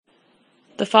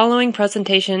The following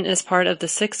presentation is part of the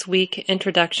 6-week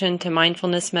Introduction to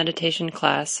Mindfulness Meditation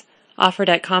class offered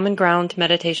at Common Ground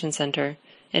Meditation Center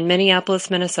in Minneapolis,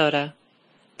 Minnesota.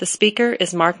 The speaker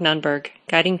is Mark Nunberg,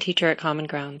 guiding teacher at Common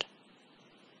Ground.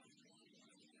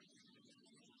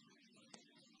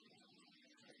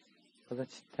 So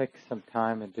let's take some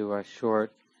time and do a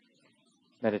short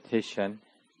meditation,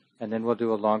 and then we'll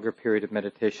do a longer period of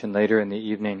meditation later in the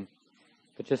evening,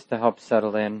 but just to help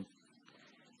settle in.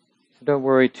 So don't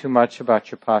worry too much about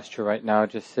your posture right now.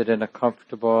 Just sit in a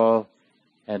comfortable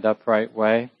and upright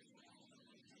way.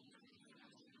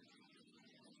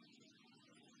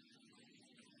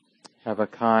 Have a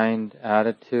kind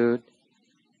attitude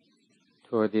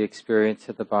toward the experience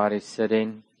of the body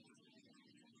sitting,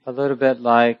 a little bit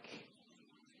like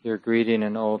you're greeting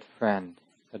an old friend,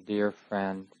 a dear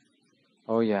friend.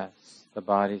 Oh yes, the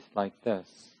body's like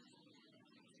this.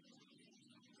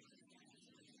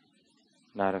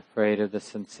 Not afraid of the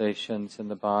sensations in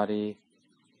the body.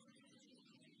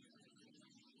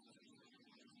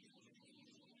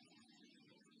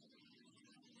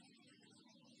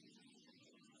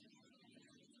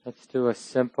 Let's do a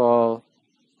simple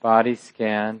body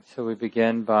scan. So we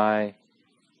begin by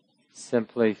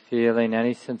simply feeling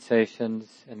any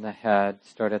sensations in the head.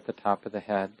 Start at the top of the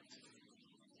head.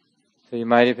 So you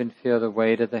might even feel the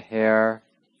weight of the hair.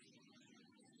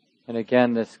 And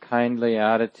again, this kindly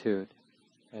attitude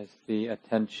as the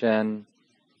attention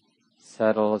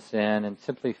settles in and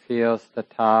simply feels the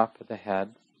top of the head.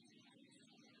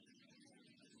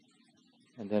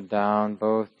 And then down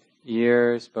both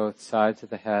ears, both sides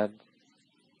of the head,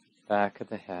 back of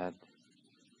the head.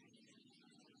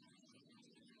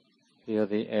 Feel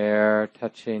the air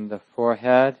touching the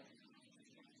forehead.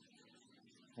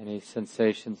 Any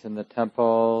sensations in the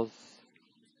temples.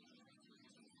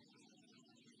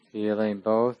 Feeling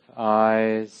both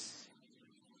eyes.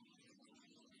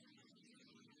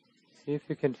 See if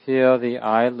you can feel the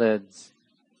eyelids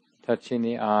touching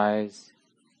the eyes.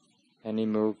 Any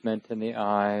movement in the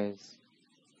eyes.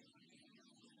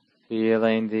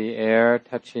 Feeling the air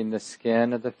touching the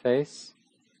skin of the face.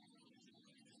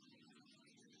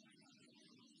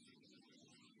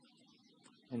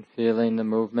 And feeling the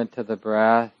movement of the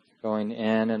breath going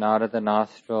in and out of the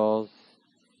nostrils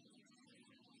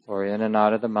or in and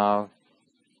out of the mouth.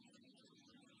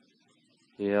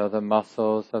 Feel the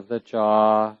muscles of the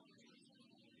jaw,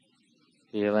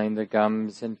 feeling the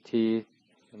gums and teeth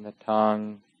and the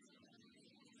tongue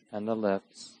and the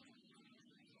lips.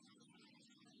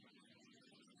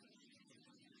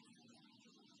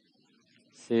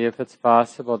 See if it's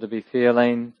possible to be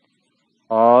feeling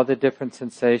all the different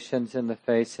sensations in the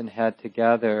face and head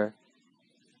together,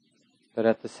 but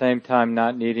at the same time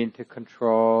not needing to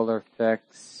control or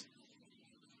fix.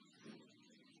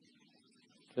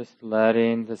 Just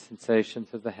letting the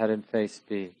sensations of the head and face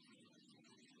be.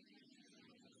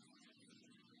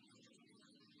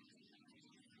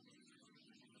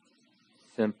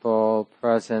 Simple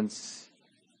presence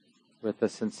with the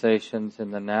sensations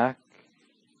in the neck.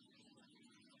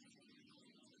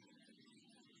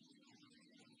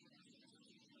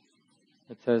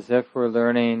 It's as if we're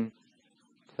learning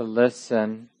to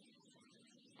listen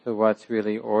to what's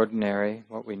really ordinary,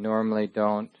 what we normally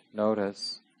don't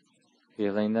notice.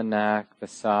 Feeling the neck, the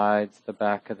sides, the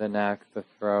back of the neck, the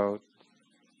throat.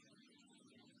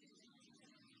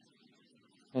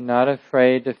 And not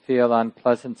afraid to feel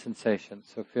unpleasant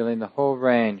sensations. So feeling the whole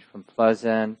range from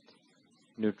pleasant,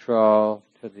 neutral,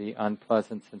 to the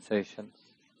unpleasant sensations.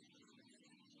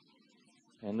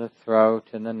 In the throat,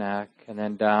 in the neck, and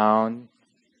then down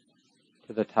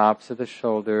to the tops of the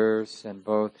shoulders and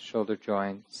both shoulder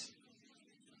joints.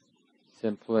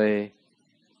 Simply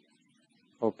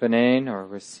opening or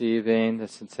receiving the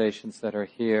sensations that are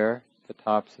here, the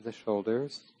tops of the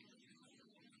shoulders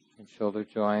and shoulder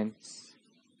joints.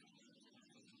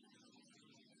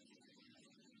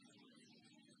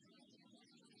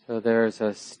 So there's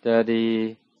a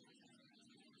steady,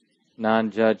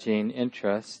 non-judging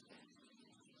interest,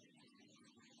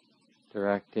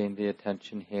 directing the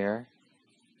attention here,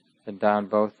 and down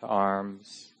both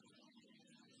arms.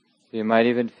 So you might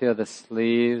even feel the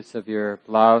sleeves of your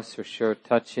blouse or shirt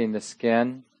touching the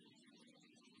skin.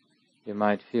 You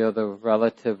might feel the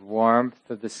relative warmth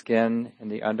of the skin in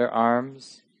the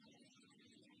underarms,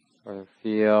 or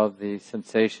feel the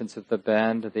sensations of the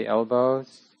bend of the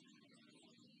elbows,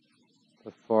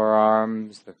 the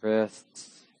forearms, the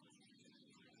wrists.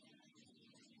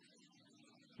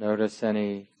 Notice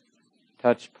any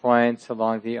touch points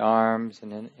along the arms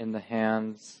and in the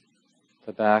hands,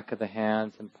 the back of the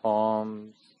hands and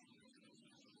palms.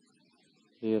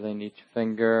 Feeling each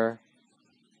finger.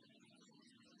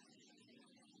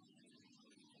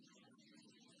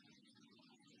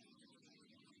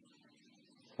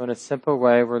 So in a simple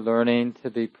way, we're learning to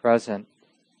be present.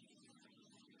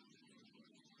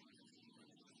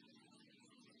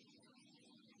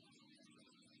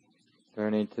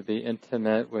 Learning to be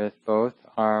intimate with both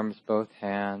arms, both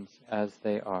hands, as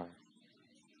they are.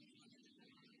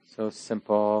 So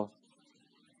simple,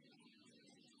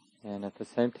 and at the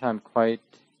same time quite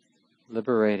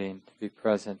liberating to be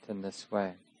present in this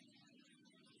way.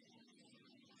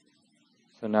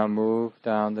 So now move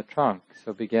down the trunk.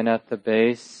 So begin at the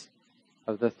base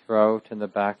of the throat and the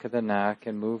back of the neck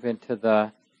and move into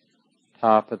the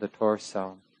top of the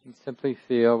torso. And simply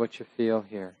feel what you feel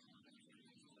here.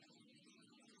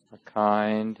 A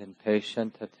kind and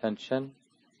patient attention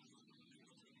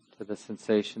to the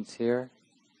sensations here.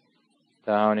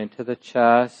 Down into the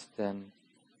chest and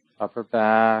upper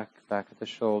back, back of the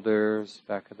shoulders,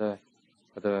 back of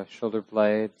the shoulder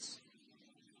blades,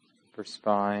 upper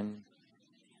spine,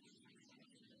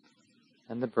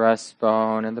 and the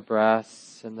breastbone and the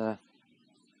breasts and the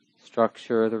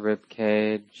structure of the rib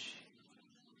cage,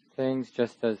 things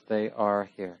just as they are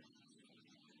here.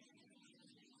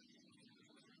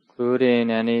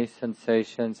 Including any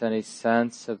sensations, any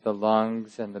sense of the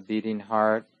lungs and the beating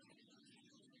heart,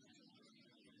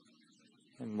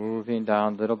 and moving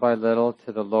down little by little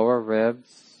to the lower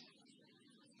ribs,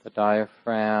 the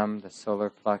diaphragm, the solar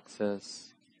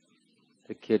plexus,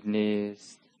 the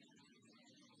kidneys.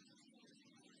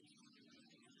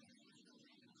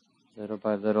 Little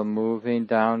by little moving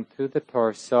down through the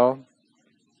torso,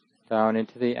 down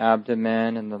into the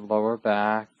abdomen and the lower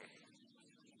back.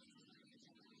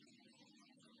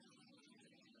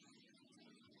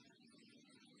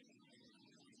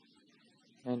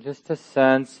 And just a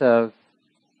sense of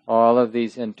all of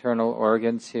these internal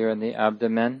organs here in the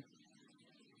abdomen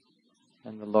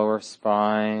and the lower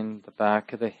spine, the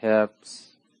back of the hips,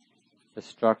 the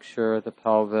structure of the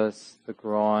pelvis, the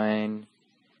groin,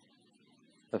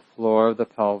 the floor of the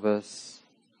pelvis.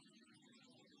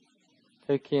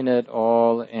 Taking it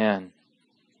all in,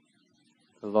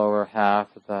 the lower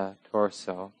half of the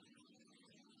torso.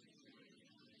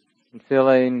 And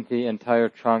feeling the entire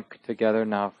trunk together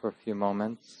now for a few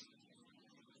moments.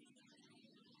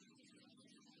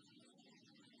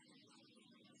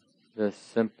 This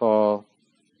simple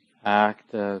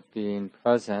act of being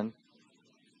present,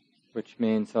 which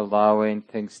means allowing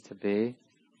things to be.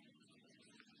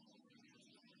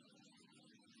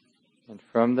 And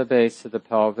from the base of the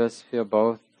pelvis, feel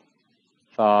both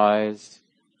thighs,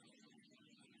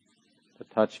 the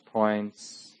touch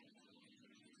points,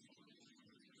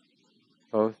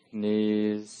 both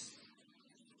knees,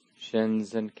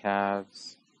 shins and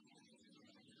calves,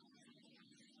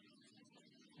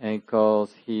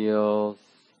 ankles, heels,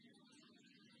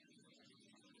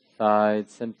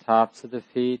 sides and tops of the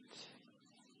feet,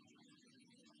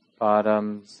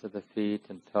 bottoms of the feet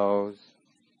and toes.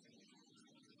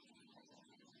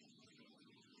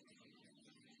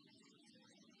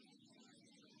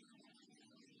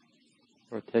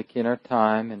 We're taking our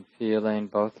time and feeling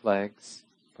both legs,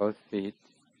 both feet.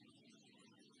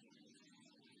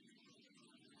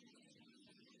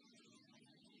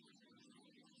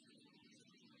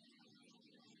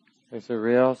 There's a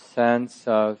real sense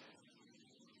of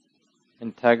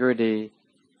integrity,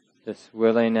 this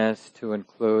willingness to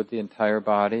include the entire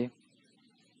body.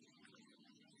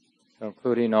 So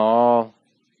including all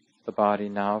the body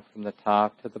now, from the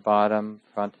top to the bottom,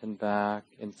 front and back,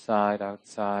 inside,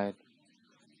 outside.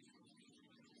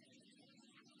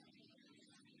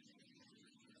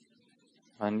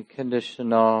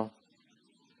 Unconditional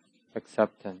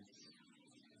acceptance.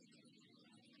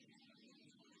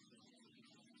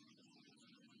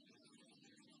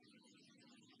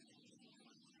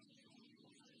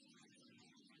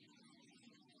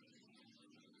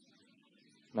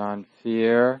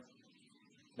 Non-fear,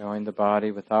 knowing the body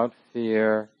without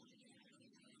fear,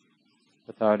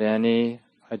 without any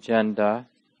agenda,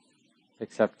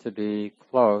 except to be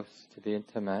close, to be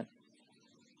intimate.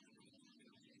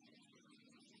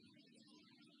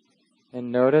 And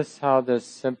notice how this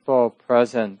simple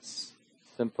presence,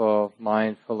 simple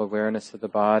mindful awareness of the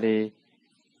body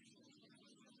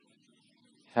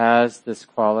has this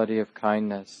quality of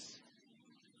kindness,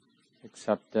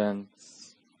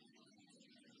 acceptance,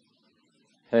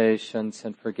 patience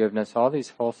and forgiveness. All these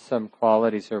wholesome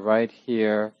qualities are right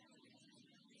here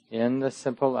in the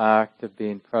simple act of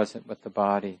being present with the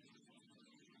body,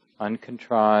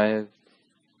 uncontrived.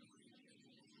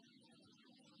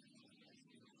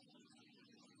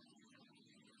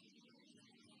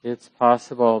 It's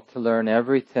possible to learn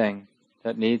everything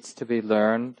that needs to be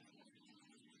learned,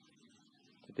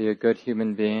 to be a good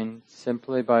human being,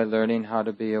 simply by learning how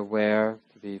to be aware,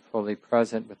 to be fully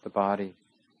present with the body.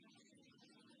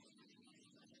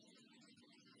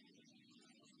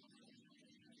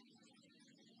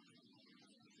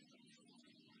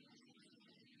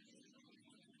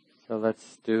 So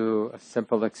let's do a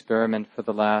simple experiment for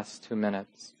the last 2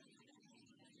 minutes.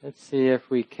 Let's see if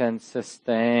we can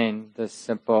sustain this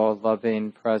simple,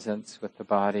 loving presence with the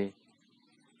body.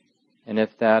 And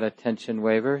if that attention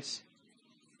wavers,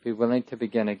 be willing to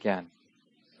begin again.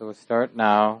 So we'll start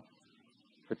now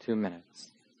for 2 minutes.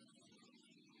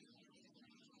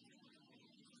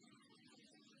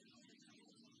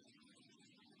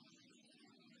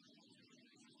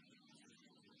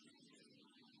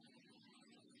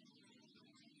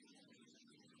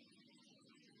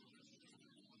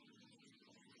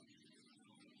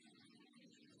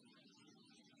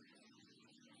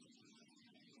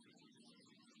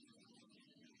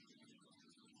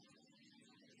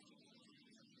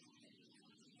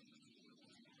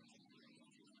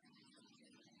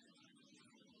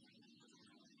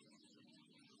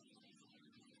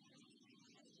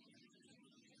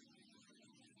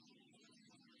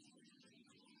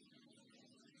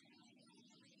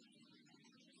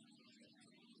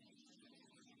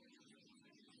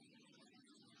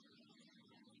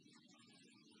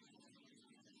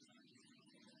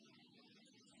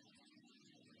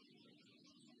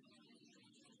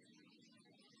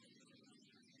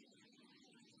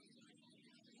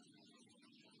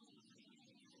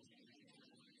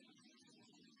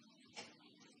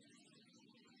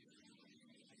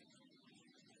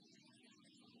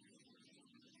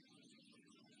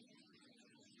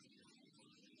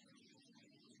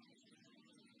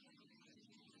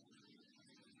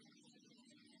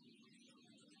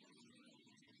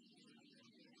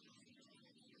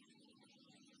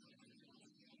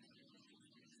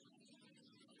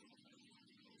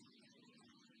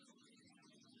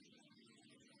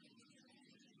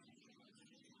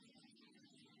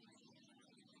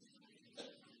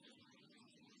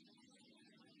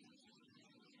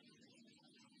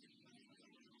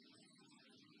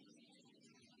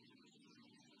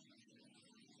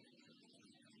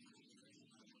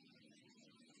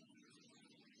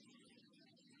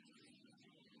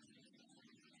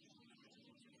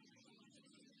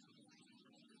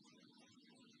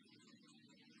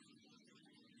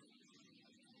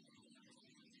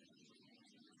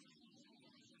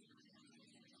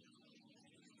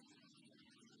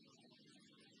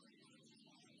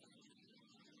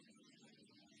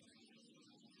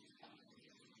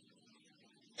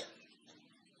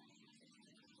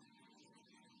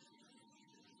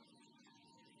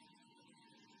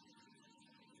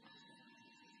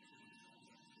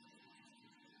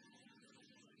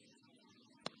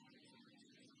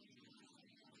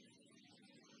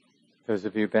 Those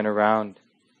of you who've been around,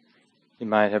 you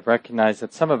might have recognized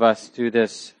that some of us do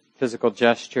this physical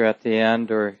gesture at the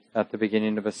end or at the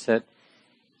beginning of a sit.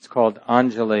 It's called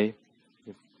Anjali.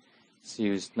 It's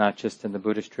used not just in the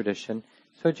Buddhist tradition.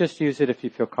 So just use it if you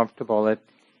feel comfortable.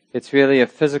 It's really a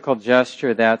physical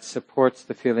gesture that supports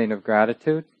the feeling of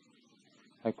gratitude.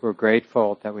 Like we're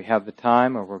grateful that we have the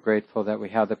time, or we're grateful that we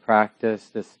have the practice,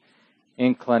 this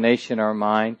inclination in our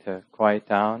mind to quiet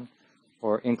down,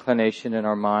 or inclination in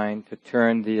our mind to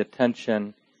turn the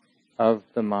attention of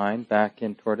the mind back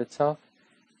in toward itself.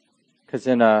 Because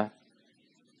in the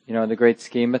great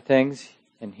scheme of things,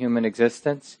 in human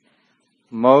existence,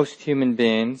 most human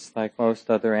beings, like most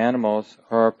other animals,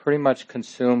 are pretty much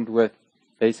consumed with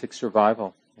basic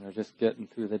survival. Just getting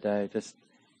through the day, just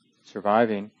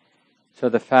surviving. So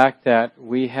the fact that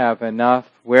we have enough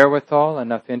wherewithal,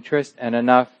 enough interest, and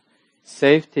enough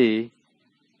safety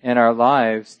in our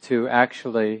lives to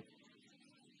actually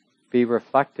be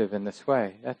reflective in this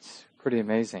way, that's pretty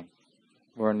amazing.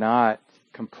 We're not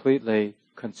completely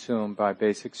consumed by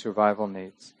basic survival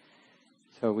needs.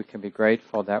 So we can be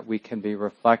grateful that we can be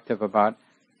reflective about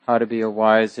how to be a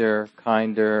wiser,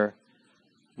 kinder,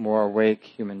 more awake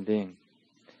human being.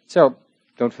 So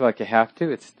don't feel like you have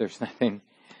to. There's nothing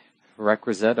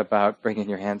requisite about bringing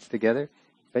your hands together.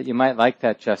 But you might like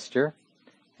that gesture,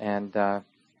 and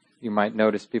you might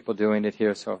notice people doing it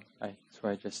here, so that's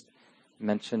why I just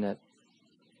mention it.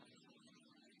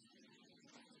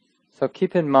 So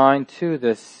keep in mind, too,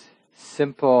 this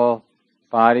simple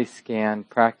body scan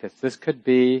practice. This could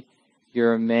be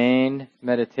your main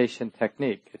meditation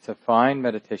technique. It's a fine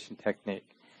meditation technique.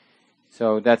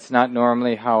 So that's not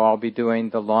normally how I'll be doing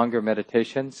the longer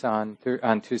meditations on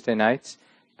Tuesday nights,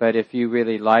 but if you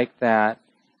really like that,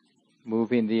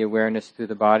 moving the awareness through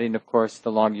the body, and of course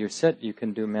the longer you sit, you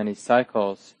can do many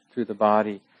cycles through the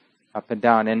body, up and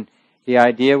down. And the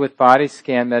idea with body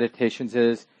scan meditations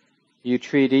is you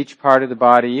treat each part of the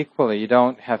body equally. You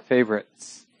don't have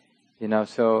favorites.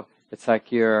 So it's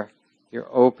like you're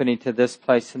opening to this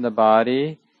place in the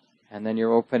body, and then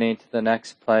you're opening to the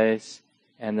next place,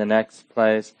 and the next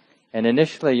place. And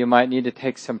initially you might need to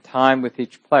take some time with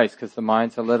each place because the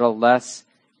mind's a little less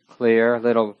clear, a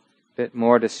little bit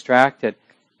more distracted.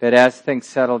 But as things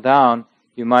settle down,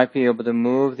 you might be able to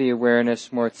move the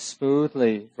awareness more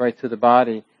smoothly right through the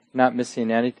body, not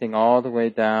missing anything all the way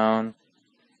down.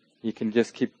 You can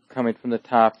just keep coming from the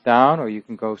top down, or you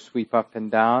can go sweep up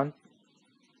and down.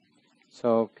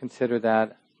 So consider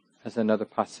that as another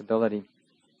possibility.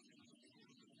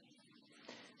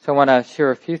 So I want to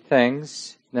share a few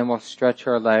things, and then we'll stretch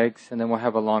our legs, and then we'll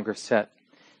have a longer set.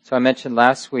 So I mentioned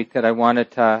last week that I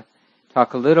wanted to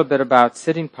talk a little bit about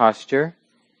sitting posture.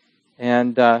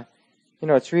 And,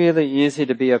 it's really easy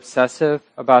to be obsessive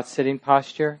about sitting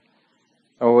posture,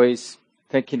 always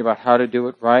thinking about how to do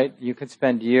it right. You can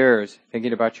spend years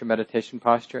thinking about your meditation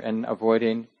posture and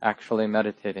avoiding actually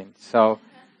meditating. So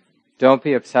don't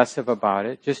be obsessive about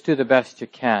it. Just do the best you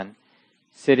can.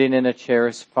 Sitting in a chair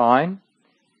is fine.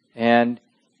 And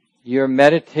your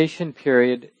meditation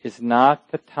period is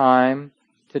not the time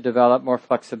to develop more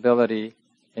flexibility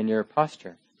in your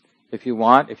posture. If you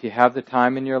have the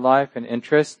time in your life and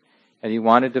interest, and you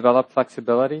want to develop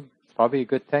flexibility, it's probably a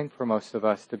good thing for most of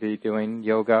us to be doing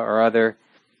yoga or other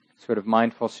sort of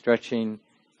mindful stretching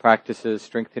practices,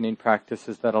 strengthening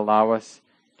practices that allow us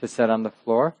to sit on the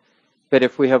floor. But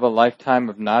if we have a lifetime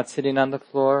of not sitting on the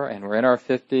floor, and we're in our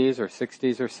 50s or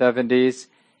 60s or 70s,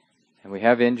 and we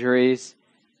have injuries,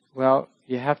 well,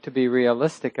 you have to be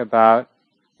realistic about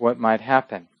what might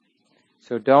happen.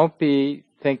 So don't be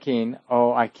thinking,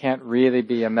 I can't really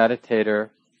be a meditator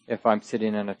if I'm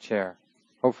sitting in a chair.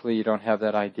 Hopefully you don't have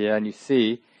that idea, and you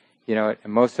see, in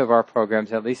most of our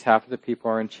programs, at least half of the people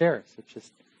are in chairs. It's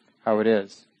just how it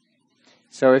is.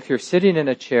 So if you're sitting in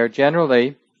a chair,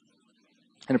 generally,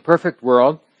 in a perfect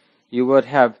world, you would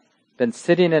have been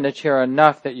sitting in a chair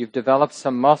enough that you've developed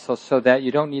some muscle so that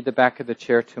you don't need the back of the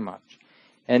chair too much.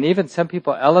 And even some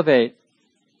people elevate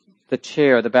the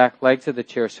chair, the back legs of the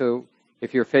chair, so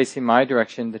if you're facing my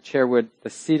direction, the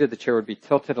seat of the chair would be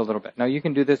tilted a little bit. Now you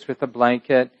can do this with a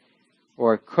blanket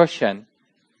or a cushion,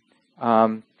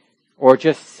 or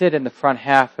just sit in the front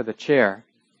half of the chair.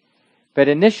 But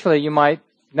initially you might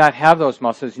not have those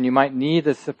muscles, and you might need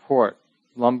the support,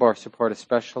 lumbar support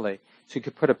especially. So you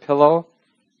could put a pillow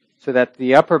so that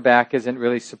the upper back isn't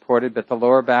really supported, but the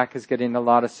lower back is getting a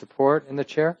lot of support in the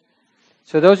chair.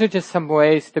 So those are just some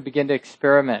ways to begin to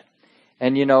experiment.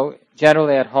 And,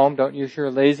 generally at home, don't use your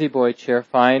lazy boy chair.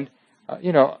 Find,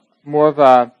 more of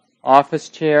a office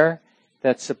chair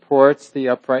that supports the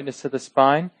uprightness of the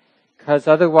spine, because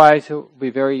otherwise it will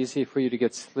be very easy for you to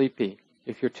get sleepy.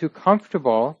 If you're too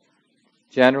comfortable,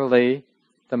 generally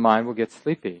the mind will get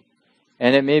sleepy.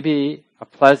 And it may be a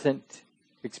pleasant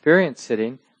experience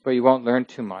sitting, but you won't learn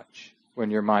too much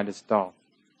when your mind is dull.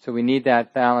 So we need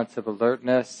that balance of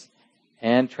alertness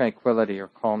and tranquility or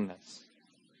calmness.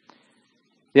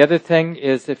 The other thing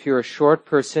is, if you're a short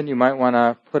person, you might want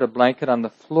to put a blanket on the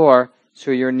floor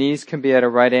so your knees can be at a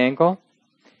right angle.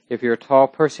 If you're a tall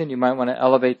person, you might want to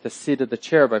elevate the seat of the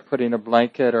chair by putting a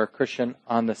blanket or a cushion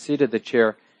on the seat of the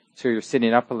chair so you're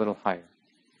sitting up a little higher.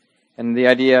 And the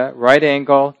idea, right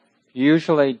angle,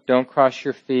 usually don't cross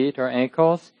your feet or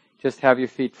ankles. Just have your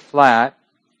feet flat,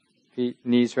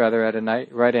 knees rather at a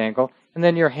right angle. And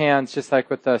then your hands, just like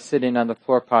with the sitting on the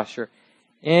floor posture.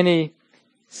 Any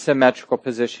symmetrical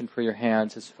position for your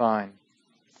hands is fine.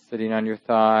 Sitting on your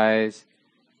thighs,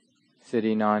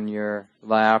 sitting on your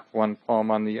lap, one palm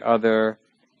on the other.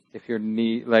 If your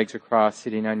legs are crossed,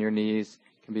 sitting on your knees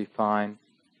can be fine.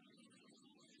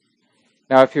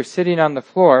 Now, if you're sitting on the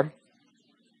floor,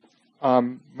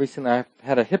 recently I've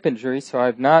had a hip injury, so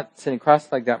I'm not sitting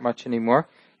cross-legged that much anymore.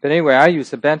 But anyway, I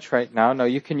use a bench right now. Now,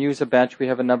 you can use a bench. We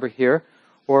have a number here.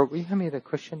 Or, will you hand me the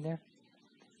cushion there?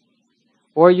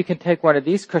 Or you can take one of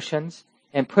these cushions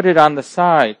and put it on the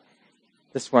side.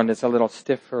 This one is a little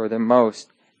stiffer than most.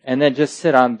 And then just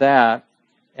sit on that.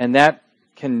 And that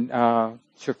can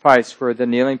suffice for the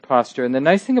kneeling posture. And the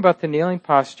nice thing about the kneeling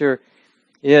posture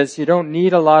is you don't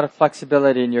need a lot of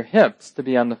flexibility in your hips to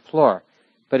be on the floor.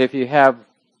 But if you have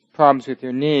problems with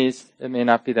your knees, it may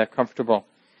not be that comfortable.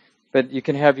 But you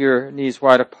can have your knees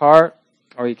wide apart,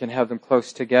 or you can have them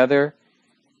close together.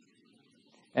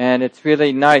 And it's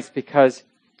really nice because,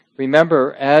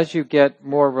 remember, as you get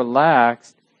more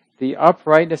relaxed, the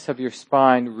uprightness of your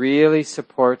spine really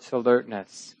supports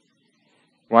alertness.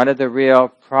 One of the real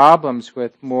problems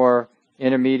with more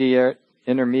intermediate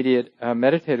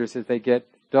meditators is they get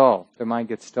dull. Their mind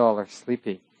gets dull or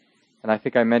sleepy. And I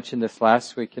think I mentioned this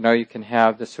last week. You can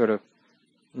have this sort of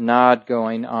nod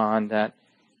going on that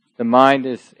the mind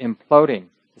is imploding.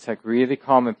 It's like really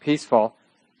calm and peaceful.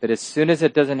 But as soon as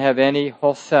it doesn't have any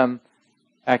wholesome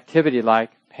activity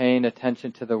like paying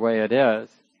attention to the way it is,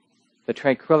 the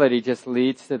tranquility just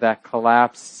leads to that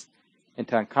collapse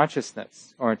into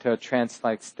unconsciousness or into a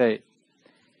trance-like state.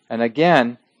 And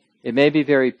again, it may be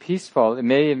very peaceful, it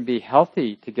may even be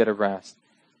healthy to get a rest,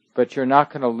 but you're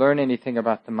not going to learn anything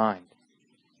about the mind.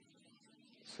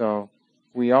 So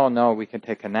we all know we can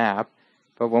take a nap,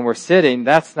 but when we're sitting,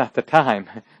 that's not the time,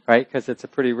 right? Because it's a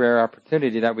pretty rare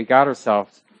opportunity that we got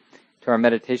ourselves to our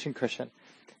meditation cushion.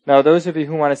 Now, those of you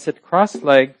who want to sit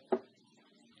cross-legged,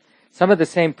 some of the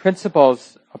same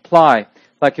principles apply.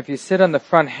 Like if you sit on the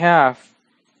front half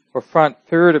or front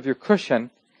third of your cushion,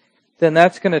 then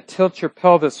that's going to tilt your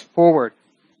pelvis forward,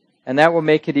 and that will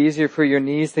make it easier for your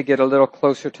knees to get a little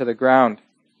closer to the ground.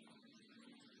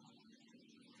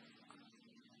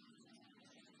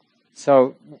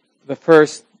 So the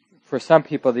first, for some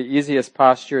people, the easiest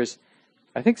posture is,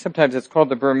 I think sometimes it's called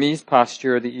the Burmese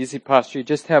posture or the easy posture. You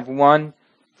just have one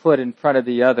foot in front of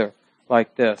the other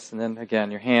like this. And then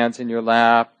again, your hands in your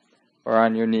lap or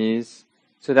on your knees.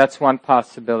 So that's one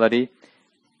possibility.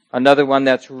 Another one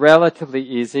that's relatively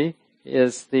easy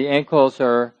is the ankles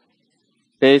are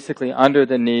basically under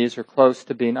the knees or close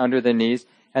to being under the knees.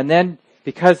 And then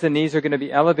because the knees are going to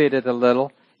be elevated a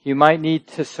little, you might need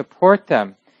to support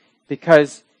them.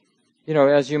 Because,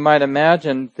 as you might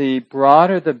imagine, the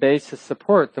broader the base of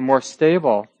support, the more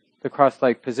stable the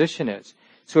cross-leg position is.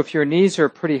 So if your knees are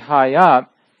pretty high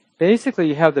up, basically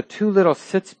you have the two little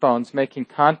sits bones making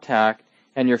contact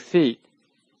and your feet.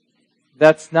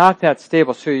 That's not that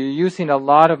stable. So you're using a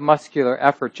lot of muscular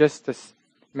effort just to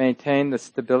maintain the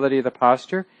stability of the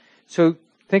posture. So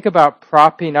think about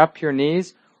propping up your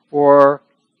knees or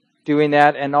doing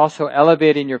that and also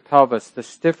elevating your pelvis. The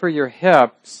stiffer your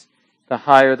hips, the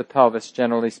higher the pelvis,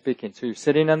 generally speaking. So you're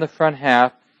sitting on the front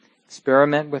half,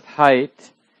 experiment with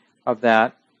height of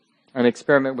that, and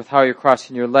experiment with how you're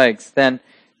crossing your legs. Then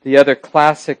the other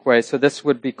classic way, so this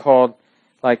would be called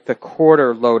like the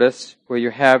quarter lotus, where you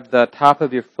have the top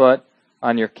of your foot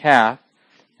on your calf,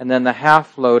 and then the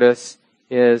half lotus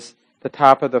is the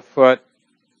top of the foot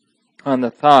on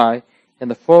the thigh,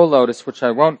 and the full lotus, which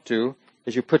I won't do,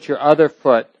 is you put your other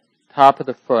foot, top of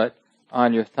the foot,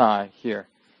 on your thigh here.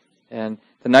 And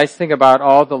the nice thing about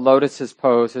all the lotuses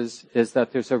poses is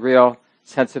that there's a real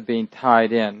sense of being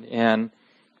tied in. And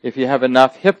if you have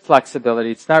enough hip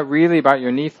flexibility, it's not really about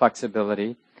your knee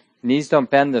flexibility. Knees don't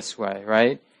bend this way,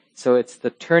 right? So it's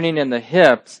the turning in the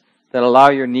hips that allow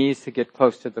your knees to get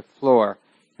close to the floor.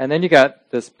 And then you got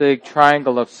this big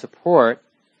triangle of support.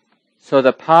 So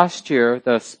the posture,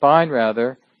 the spine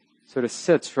rather, sort of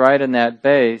sits right in that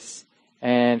base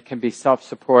and can be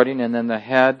self-supporting. And then the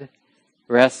head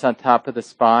rests on top of the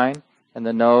spine and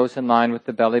the nose in line with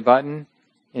the belly button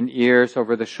and ears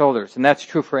over the shoulders. And that's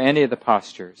true for any of the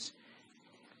postures.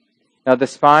 Now the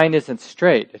spine isn't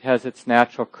straight. It has its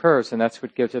natural curves, and that's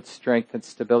what gives it strength and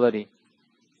stability.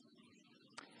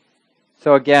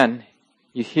 So again,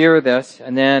 you hear this,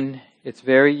 and then it's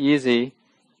very easy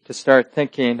to start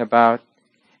thinking about,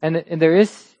 and it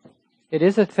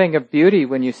is a thing of beauty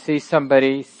when you see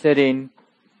somebody sitting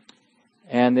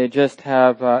and they just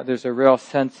have, there's a real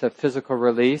sense of physical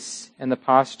release in the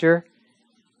posture.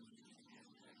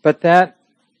 But that,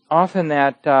 often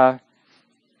that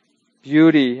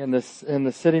beauty in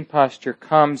the sitting posture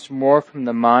comes more from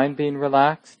the mind being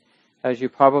relaxed. As you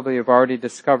probably have already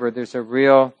discovered, there's a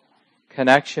real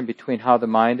connection between how the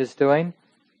mind is doing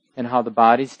and how the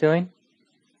body's doing.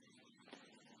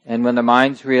 And when the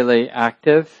mind's really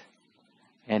active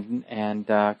and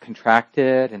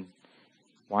contracted and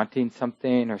wanting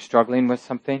something or struggling with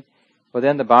something, well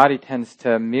then the body tends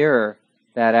to mirror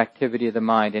that activity of the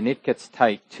mind, and it gets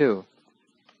tight too.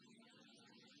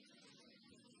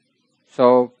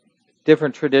 So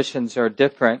different traditions are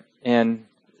different. In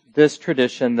this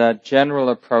tradition, the general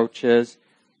approach is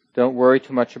don't worry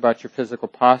too much about your physical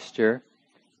posture.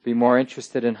 Be more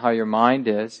interested in how your mind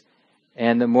is.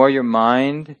 And the more your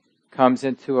mind comes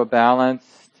into a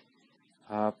balanced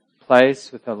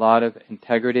place with a lot of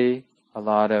integrity, a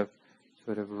lot of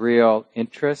sort of real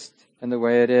interest in the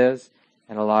way it is,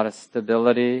 and a lot of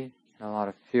stability, and a lot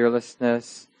of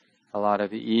fearlessness, a lot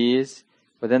of ease,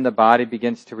 but then the body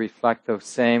begins to reflect those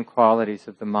same qualities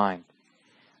of the mind.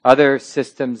 Other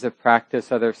systems of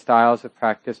practice, other styles of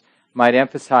practice might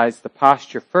emphasize the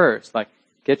posture first, like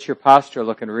get your posture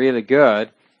looking really good,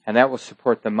 and that will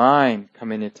support the mind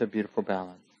coming into beautiful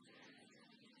balance.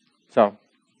 So,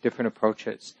 different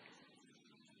approaches.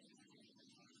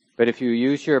 But if you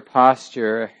use your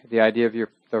posture, the idea of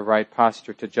the right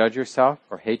posture to judge yourself,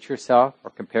 or hate yourself,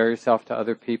 or compare yourself to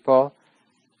other people,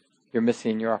 you're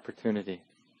missing your opportunity.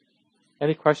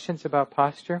 Any questions about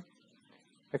posture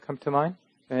that come to mind?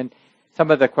 And Some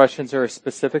of the questions are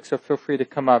specific, so feel free to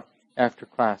come up after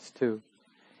class too.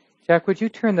 Jack, would you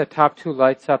turn the top 2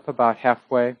 lights up about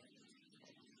halfway?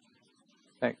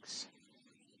 Thanks.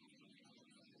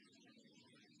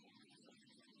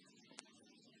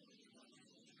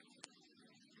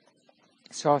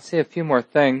 So I'll say a few more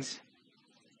things,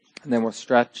 and then we'll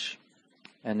stretch,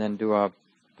 and then do about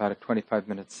a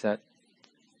 25-minute set.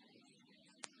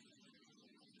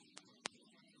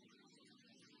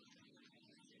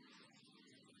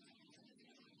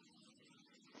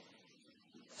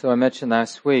 So I mentioned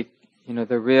last week,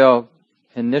 the real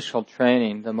initial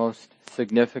training, the most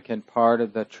significant part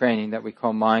of the training that we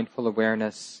call mindful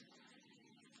awareness,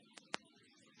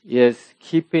 is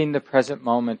keeping the present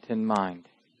moment in mind.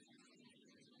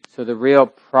 So the real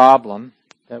problem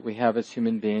that we have as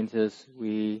human beings is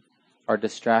we are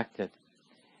distracted.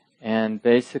 And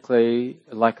basically,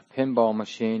 like a pinball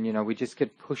machine, we just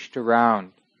get pushed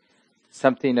around.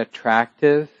 Something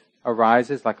attractive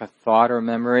arises, like a thought or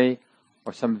memory,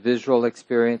 or some visual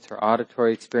experience or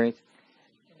auditory experience,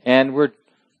 and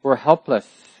we're helpless.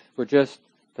 We're just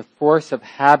the force of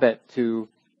habit to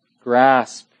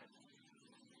grasp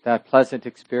that pleasant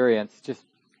experience just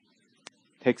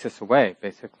takes us away,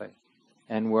 basically.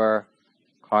 And we're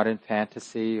caught in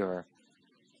fantasy or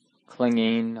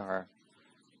clinging or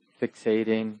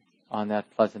fixating on that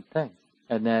pleasant thing.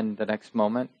 And then the next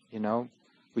moment,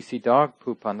 we see dog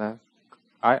poop on the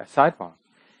sidewalk,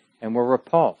 and we're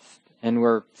repulsed. And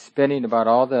we're spinning about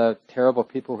all the terrible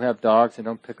people who have dogs and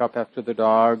don't pick up after the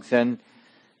dogs, and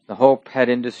the whole pet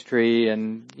industry,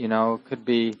 and, it could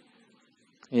be,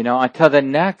 until the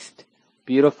next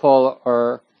beautiful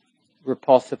or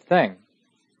repulsive thing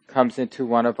comes into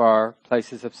one of our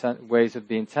places of ways of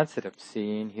being sensitive: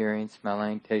 seeing, hearing,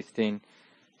 smelling, tasting,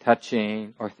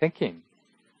 touching, or thinking.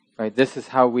 Right? This is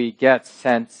how we get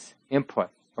sense input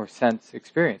or sense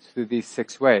experience, through these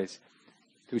 6 ways.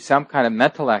 Through some kind of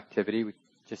mental activity, we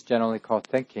just generally call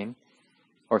thinking,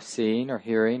 or seeing, or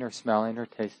hearing, or smelling, or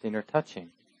tasting, or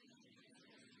touching.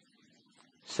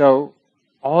 So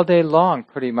all day long,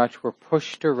 pretty much, we're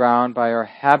pushed around by our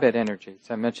habit energies.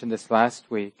 I mentioned this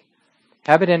last week.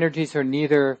 Habit energies are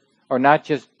not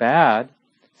just bad.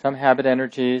 Some habit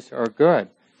energies are good.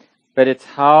 But it's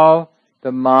how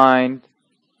the mind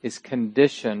is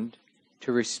conditioned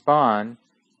to respond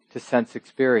to sense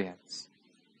experience.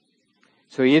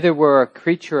 So either we're a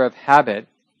creature of habit,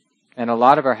 and a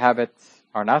lot of our habits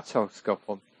are not so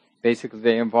skillful. Basically,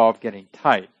 they involve getting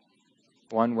tight,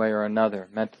 one way or another,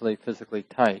 mentally, physically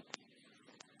tight.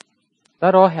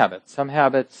 Not all habits. Some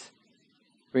habits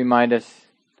remind us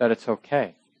that it's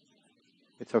okay.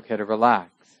 It's okay to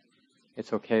relax.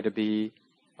 It's okay to be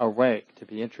awake, to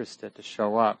be interested, to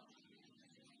show up,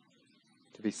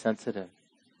 to be sensitive.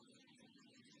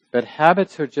 But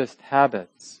habits are just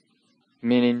habits,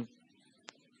 meaning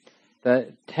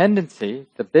the tendency,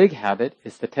 the big habit,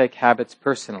 is to take habits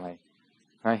personally,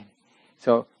 right?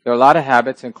 So there are a lot of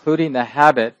habits, including the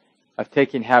habit of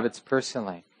taking habits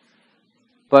personally.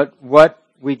 But what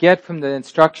we get from the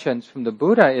instructions from the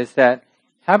Buddha is that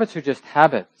habits are just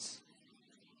habits.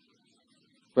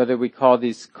 Whether we call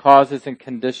these causes and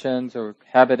conditions, or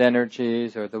habit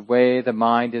energies, or the way the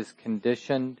mind is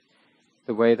conditioned,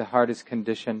 the way the heart is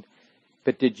conditioned.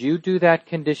 But did you do that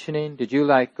conditioning? Did you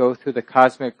go through the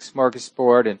cosmic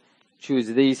smorgasbord and choose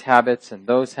these habits and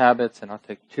those habits, and I'll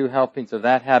take 2 helpings of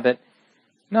that habit?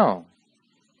 No.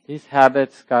 These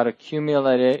habits got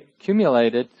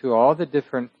accumulated through all the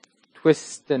different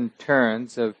twists and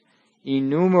turns of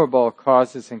innumerable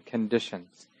causes and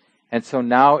conditions. And so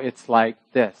now it's like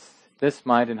this. This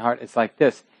mind and heart is like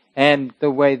this. And the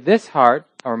way this heart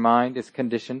or mind is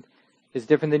conditioned is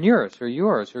different than yours or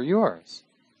yours or yours.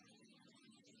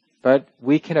 But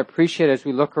we can appreciate as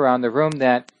we look around the room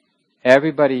that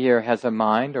everybody here has a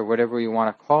mind, or whatever you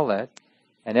want to call it,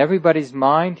 and everybody's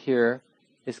mind here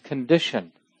is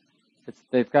conditioned.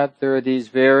 There are these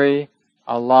very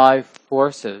alive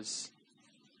forces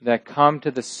that come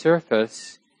to the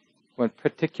surface when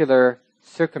particular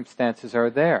circumstances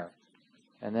are there.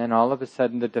 And then all of a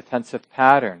sudden the defensive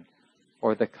pattern,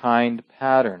 or the kind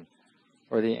pattern,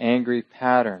 or the angry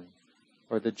pattern,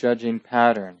 or the judging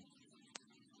pattern,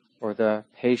 or the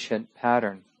patient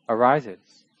pattern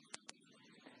arises.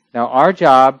 Now our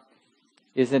job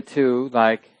isn't to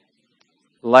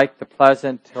like the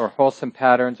pleasant or wholesome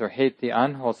patterns or hate the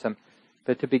unwholesome,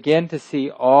 but to begin to see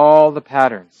all the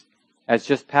patterns as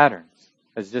just patterns,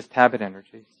 as just habit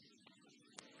energies.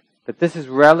 But this is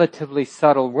relatively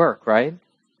subtle work, right?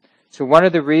 So one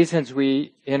of the reasons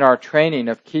we, in our training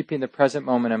of keeping the present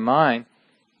moment in mind,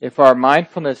 if our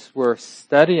mindfulness were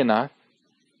steady enough,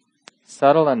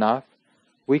 subtle enough,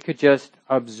 we could just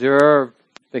observe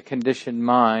the conditioned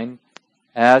mind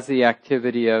as the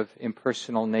activity of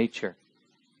impersonal nature.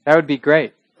 That would be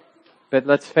great. But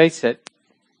let's face it,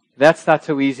 that's not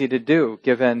so easy to do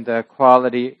given the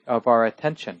quality of our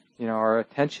attention. Our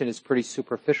attention is pretty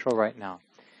superficial right now.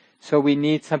 So we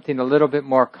need something a little bit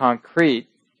more concrete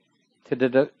to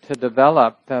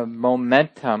develop the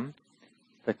momentum,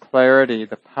 the clarity,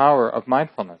 the power of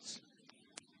mindfulness.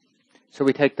 So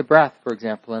we take the breath, for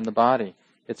example, in the body.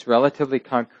 It's relatively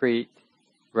concrete,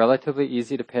 relatively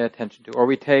easy to pay attention to. Or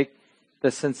we take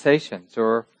the sensations,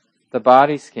 or the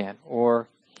body scan, or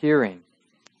hearing.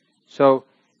 So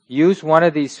use one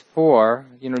of these four.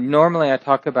 Normally I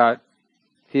talk about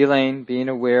feeling, being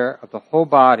aware of the whole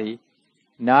body,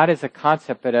 not as a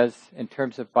concept, but as in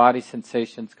terms of body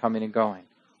sensations coming and going.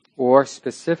 Or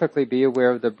specifically be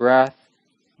aware of the breath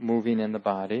moving in the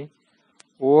body.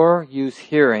 Or use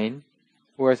hearing,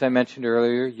 or as I mentioned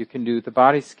earlier, you can do the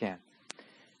body scan.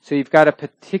 So you've got a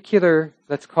particular,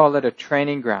 let's call it a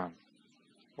training ground,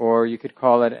 or you could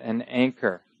call it an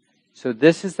anchor. So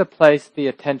this is the place the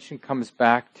attention comes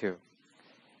back to.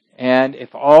 And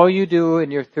if all you do in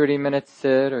your 30-minute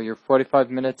sit, or your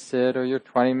 45-minute sit, or your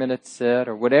 20-minute sit,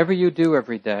 or whatever you do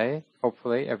every day,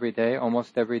 hopefully every day,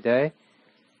 almost every day,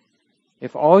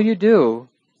 if all you do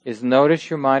is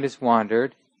notice your mind has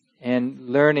wandered, and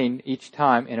learning each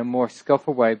time in a more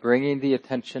skillful way, bringing the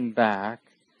attention back,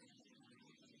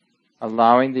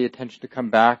 allowing the attention to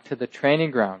come back to the training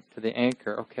ground, to the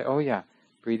anchor. Okay, oh yeah,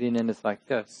 breathing in is like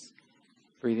this.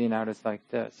 Breathing out is like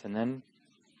this. And then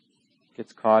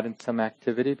gets caught in some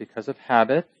activity because of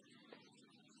habit.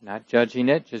 Not judging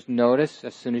it, just notice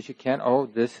as soon as you can, oh,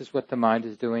 this is what the mind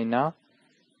is doing now.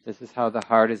 This is how the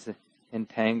heart is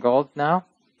entangled now.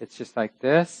 It's just like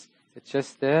this. It's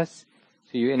just this.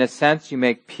 So you, in a sense, you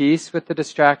make peace with the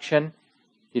distraction.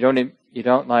 You don't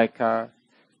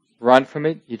run from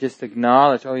it. You just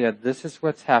acknowledge, oh yeah, this is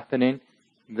what's happening.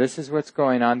 This is what's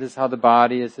going on. This is how the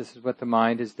body is. This is what the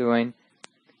mind is doing.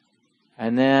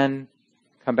 And then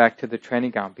come back to the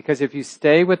training ground. Because if you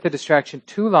stay with the distraction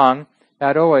too long,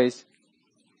 not always,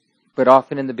 but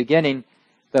often in the beginning,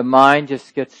 the mind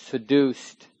just gets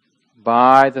seduced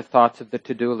by the thoughts of the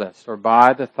to-do list, or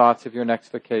by the thoughts of your next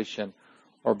vacation,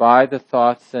 or by the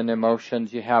thoughts and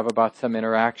emotions you have about some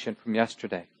interaction from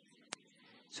yesterday.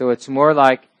 So it's more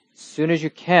like, as soon as you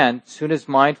can, as soon as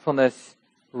mindfulness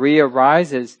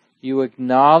re-arises, you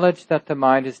acknowledge that the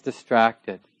mind is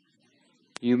distracted.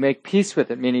 You make peace with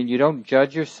it, meaning you don't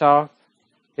judge yourself.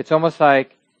 It's almost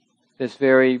like this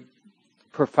very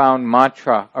profound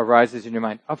mantra arises in your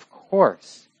mind. Of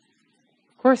course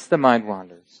the mind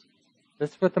wanders.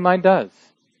 That's what the mind does.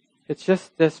 It's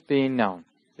just this being known.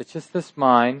 It's just this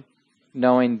mind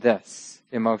knowing this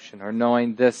emotion, or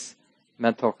knowing this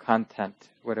mental content,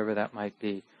 whatever that might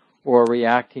be, or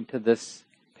reacting to this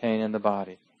pain in the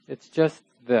body. It's just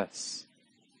this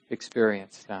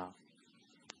experience now.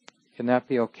 Can that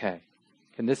be okay?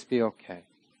 Can this be okay?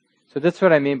 So that's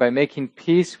what I mean by making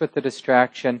peace with the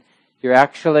distraction. You're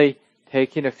actually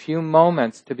taking a few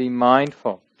moments to be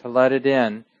mindful, to let it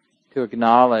in, to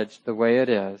acknowledge the way it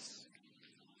is,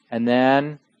 and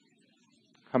then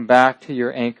come back to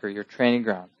your anchor, your training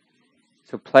ground.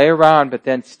 So play around, but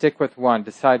then stick with one.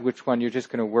 Decide which one you're just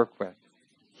going to work with.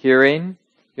 Hearing,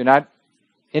 you're not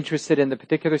interested in the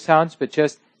particular sounds, but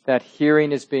just that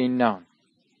hearing is being known.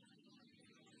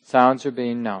 Sounds are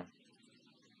being known.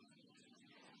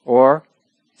 Or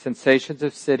sensations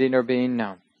of sitting are being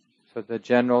known. So the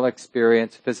general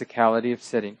experience, physicality of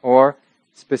sitting. Or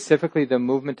specifically the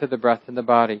movement of the breath in the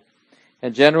body.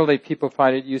 And generally people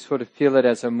find it useful to feel it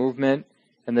as a movement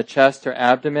in the chest or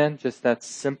abdomen, just that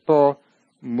simple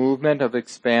movement of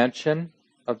expansion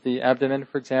of the abdomen,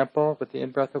 for example, with the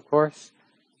in-breath, of course,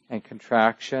 and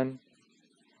contraction.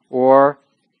 Or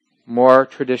more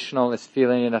traditional is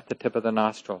feeling it at the tip of the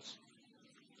nostrils,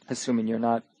 assuming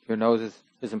your nose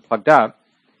isn't plugged up.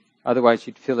 Otherwise,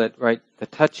 you'd feel it right, the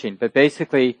touching. But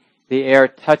basically, the air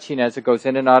touching as it goes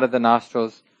in and out of the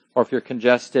nostrils, or if you're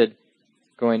congested,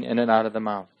 going in and out of the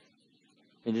mouth.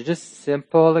 And you're just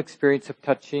simple experience of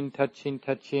touching,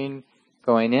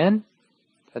 going in,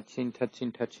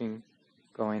 touching,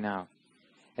 going out.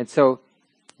 And so,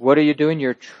 what are you doing?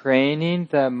 You're training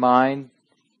the mind,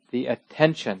 the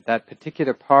attention, that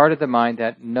particular part of the mind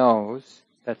that knows,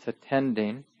 that's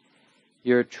attending.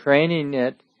 You're training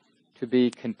it to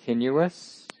be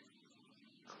continuous,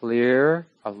 clear,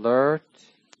 alert,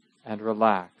 and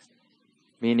relaxed.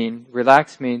 Meaning,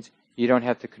 relaxed means you don't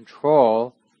have to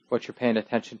control what you're paying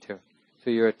attention to. So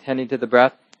you're attending to the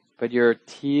breath, but you're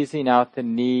teasing out the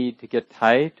need to get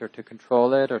tight, or to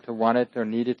control it, or to want it, or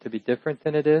need it to be different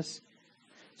than it is.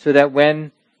 so that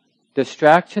when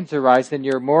distractions arise, then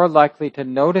you're more likely to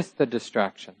notice the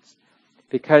distractions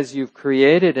because you've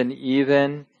created an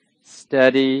even,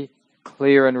 steady,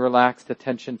 clear, and relaxed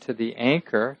attention to the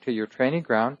anchor, to your training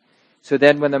ground. So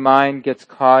then when the mind gets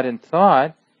caught in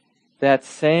thought, that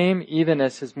same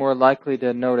evenness is more likely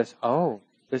to notice, oh,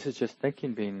 this is just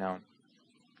thinking being known,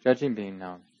 judging being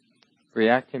known,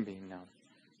 reacting being known.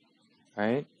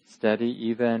 Right? Steady,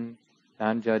 even,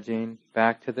 non-judging,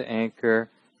 back to the anchor.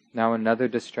 Now another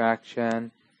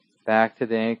distraction, back to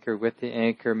the anchor, with the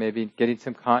anchor, maybe getting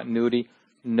some continuity,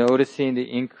 noticing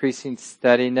the increasing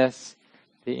steadiness,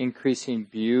 the increasing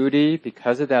beauty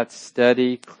because of that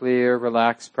steady, clear,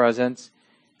 relaxed presence.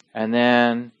 And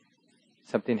then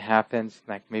something happens,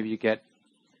 like maybe you get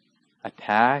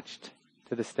attached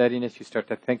to the steadiness. You start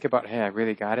to think about, hey, I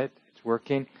really got it. It's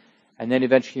working. And then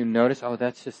eventually you notice, oh,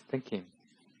 that's just thinking.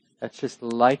 That's just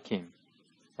liking.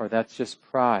 Or that's just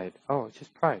pride. Oh, it's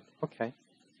just pride. Okay.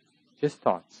 Just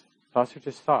thoughts. Thoughts are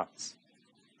just thoughts.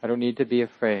 I don't need to be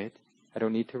afraid. I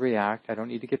don't need to react. I don't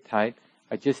need to get tight.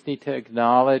 I just need to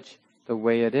acknowledge the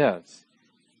way it is.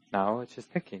 Now it's just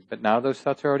thinking. But now those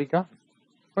thoughts are already gone.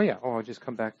 Oh yeah, I'll just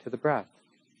come back to the breath.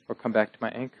 Or come back to my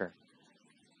anchor.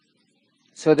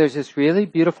 So there's this really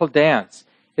beautiful dance.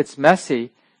 It's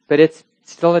messy, but it's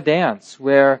still a dance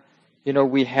where,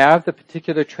 we have the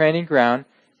particular training ground,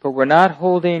 but we're not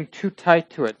holding too tight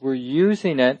to it. We're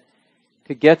using it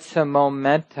to get some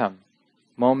momentum.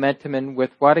 Momentum in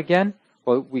with what again?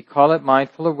 Well, we call it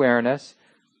mindful awareness,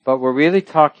 but we're really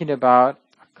talking about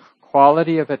a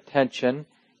quality of attention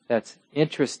that's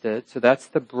interested. So that's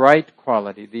the bright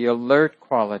quality, the alert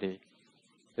quality.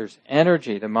 There's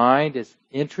energy. The mind is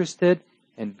interested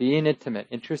in being intimate,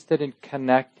 interested in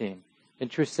connecting,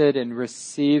 interested in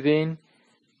receiving,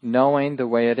 knowing the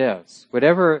way it is.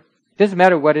 Whatever, it doesn't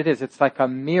matter what it is. It's like a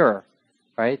mirror,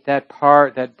 right? That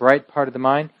bright part of the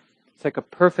mind, it's like a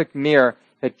perfect mirror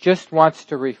that just wants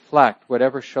to reflect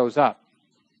whatever shows up.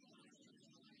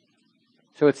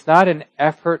 So it's not an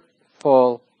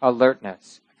effortful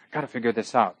alertness. I've got to figure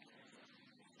this out.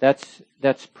 That's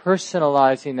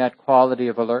personalizing that quality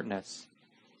of alertness.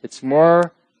 It's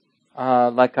more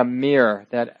like a mirror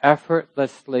that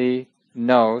effortlessly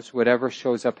knows whatever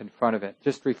shows up in front of it.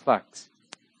 Just reflects.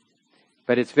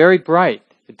 But it's very bright.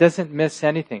 It doesn't miss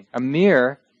anything. A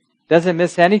mirror doesn't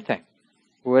miss anything.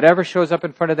 Whatever shows up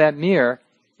in front of that mirror,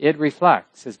 it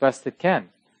reflects as best it can,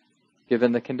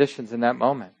 given the conditions in that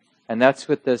moment. And that's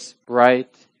what this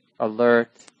bright,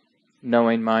 alert,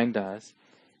 knowing mind does.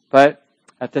 But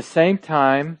at the same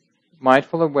time,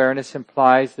 mindful awareness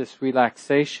implies this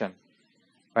relaxation,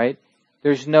 right?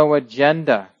 There's no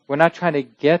agenda. We're not trying to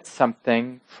get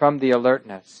something from the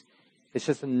alertness. It's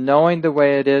just knowing the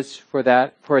way it is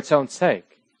for its own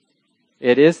sake.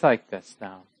 It is like this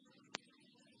now.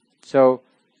 So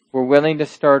we're willing to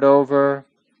start over.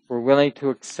 We're willing to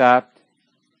accept.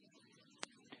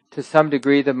 To some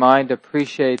degree, the mind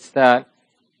appreciates that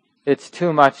it's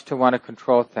too much to want to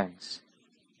control things,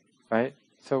 right?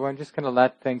 So I'm just going to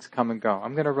let things come and go.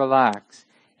 I'm going to relax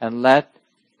and let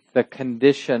the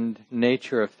conditioned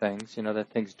nature of things, that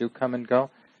things do come and go,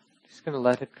 I'm just going to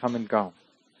let it come and go.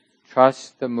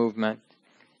 Trust the movement.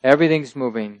 Everything's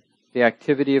moving. The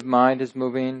activity of mind is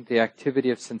moving. The activity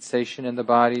of sensation in the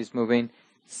body is moving.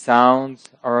 Sounds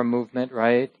are a movement,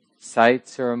 right?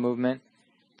 Sights are a movement.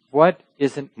 What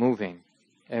isn't moving?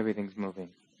 Everything's moving.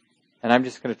 And I'm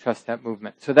just going to trust that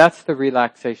movement. So that's the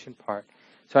relaxation part.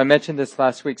 So I mentioned this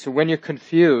last week. So when you're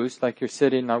confused, like you're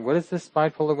sitting on, what is this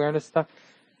mindful awareness stuff?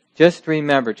 Just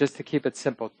remember, just to keep it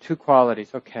simple, 2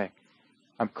 qualities. Okay,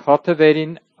 I'm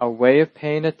cultivating a way of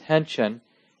paying attention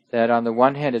that on the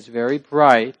one hand is very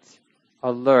bright,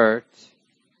 alert,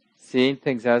 seeing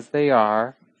things as they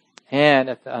are,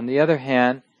 and on the other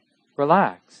hand,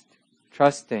 relaxed,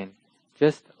 trusting,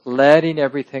 just letting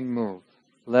everything move,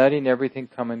 letting everything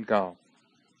come and go,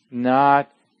 not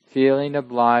feeling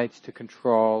obliged to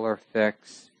control or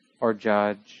fix or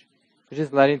judge, but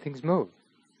just letting things move.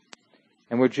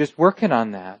 And we're just working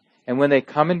on that. And when they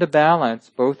come into balance,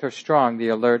 both are strong, the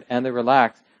alert and the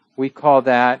relaxed, we call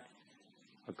that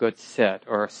a good sit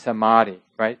or a samadhi,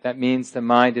 right? That means the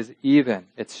mind is even,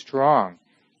 it's strong.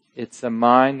 It's a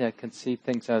mind that can see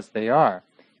things as they are.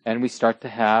 And we start to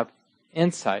have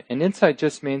insight. And insight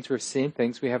just means we're seeing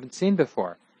things we haven't seen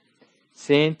before.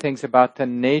 Seeing things about the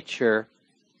nature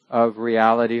of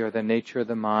reality or the nature of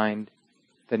the mind,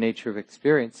 the nature of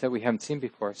experience that we haven't seen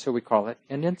before. So we call it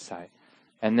an insight.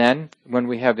 And then when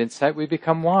we have insight, we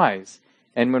become wise.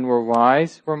 And when we're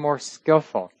wise, we're more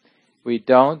skillful. We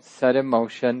don't set in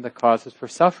motion the causes for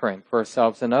suffering for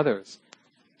ourselves and others.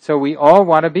 So we all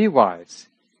want to be wise.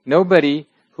 Nobody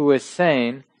who is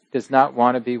sane does not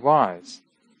want to be wise.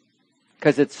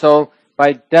 Because it's so,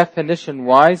 by definition,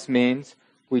 wise means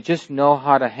we just know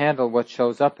how to handle what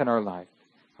shows up in our life,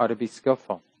 how to be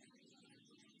skillful.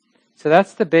 So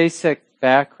that's the basic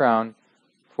background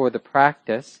for the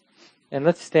practice. And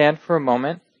let's stand for a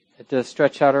moment to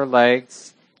stretch out our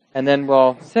legs, and then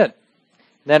we'll sit.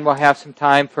 Then we'll have some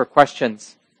time for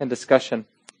questions and discussion.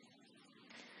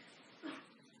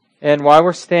 And while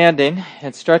we're standing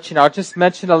and stretching, I'll just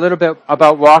mention a little bit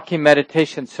about walking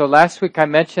meditation. So last week I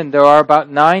mentioned there are about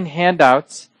 9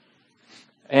 handouts.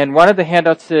 And one of the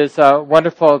handouts is a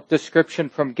wonderful description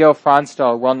from Gil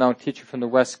Fronsdal, a well-known teacher from the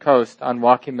West Coast, on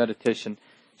walking meditation.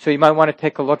 So you might want to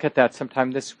take a look at that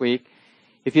sometime this week.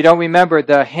 If you don't remember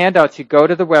the handouts, you go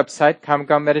to the website,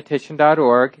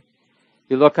 commongroundmeditation.org.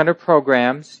 You look under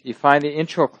programs. You find the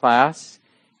intro class.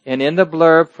 And in the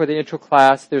blurb for the intro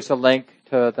class, there's a link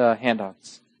to the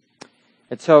handouts.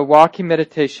 And so walking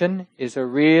meditation is a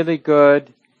really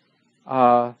good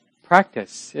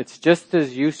practice. It's just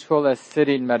as useful as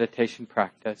sitting meditation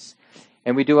practice.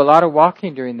 And we do a lot of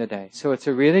walking during the day. So it's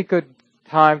a really good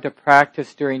time to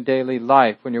practice during daily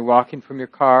life when you're walking from your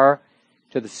car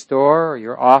to the store or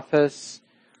your office,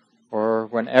 or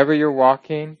whenever you're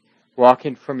walking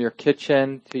from your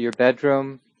kitchen to your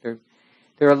bedroom.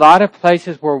 There are a lot of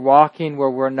places we're walking where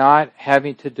we're not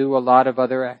having to do a lot of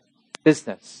other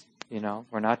business.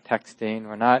 We're not texting,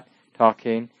 we're not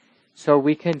talking. So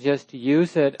we can just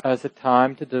use it as a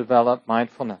time to develop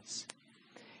mindfulness.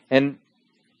 And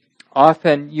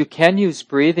often you can use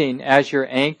breathing as your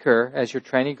anchor, as your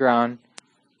training ground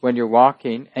when you're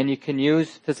walking, and you can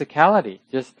use physicality.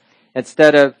 Just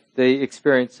instead of the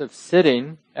experience of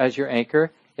sitting as your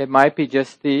anchor, it might be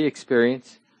just the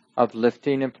experience of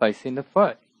lifting and placing the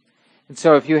foot. And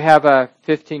so if you have a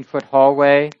 15-foot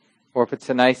hallway, or if it's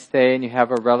a nice day and you have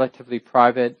a relatively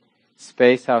private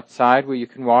space outside where you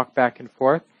can walk back and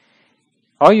forth,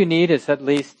 all you need is at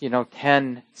least,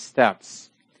 10 steps.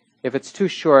 If it's too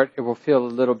short, it will feel a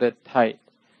little bit tight.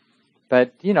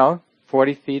 But,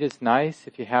 40 feet is nice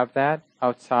if you have that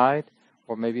outside,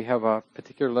 or maybe you have a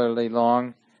particularly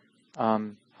long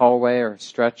hallway or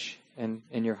stretch in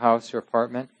your house or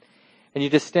apartment. And you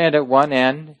just stand at one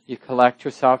end, you collect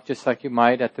yourself just like you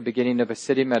might at the beginning of a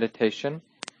sitting meditation.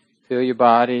 Feel your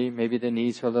body, maybe the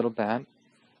knees are a little bent.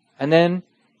 And then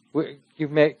you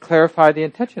may clarify the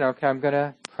intention. Okay, I'm going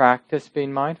to practice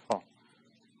being mindful.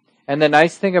 And the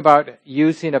nice thing about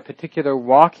using a particular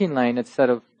walking lane instead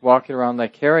of walking around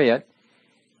Lake Harriet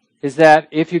is that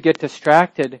if you get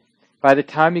distracted, by the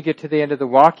time you get to the end of the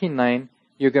walking lane,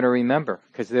 you're going to remember,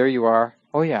 because there you are.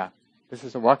 Oh yeah, this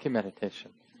is a walking meditation.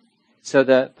 So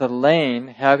the lane,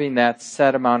 having that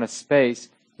set amount of space,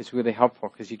 is really helpful,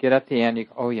 because you get at the end, you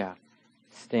go, oh yeah,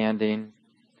 standing,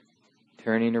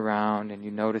 turning around, and you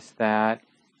notice that,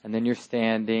 and then you're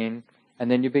standing,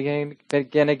 and then you begin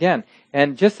again.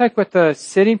 And just like with the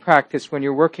sitting practice, when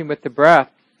you're working with the breath,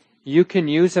 you can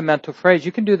use a mental phrase.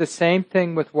 You can do the same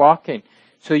thing with walking.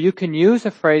 So you can use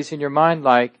a phrase in your mind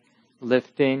like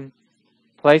lifting,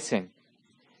 placing.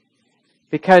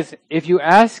 Because if you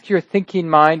ask your thinking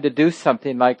mind to do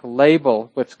something like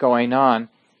label what's going on,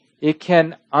 it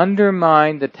can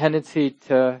undermine the tendency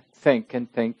to think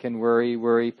and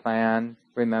worry, plan,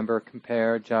 remember,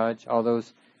 compare, judge, all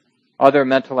those other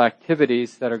mental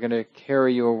activities that are going to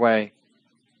carry you away.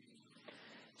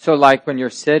 So like when you're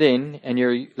sitting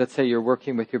and let's say you're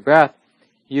working with your breath,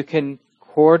 you can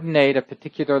coordinate a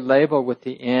particular label with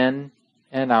the in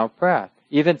and out breath.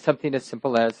 Even something as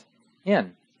simple as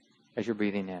in, as you're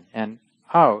breathing in, and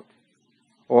out.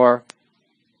 Or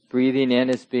breathing in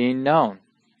is being known.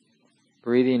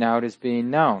 Breathing out is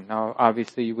being known. Now,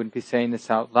 obviously, you wouldn't be saying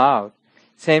this out loud.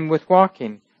 Same with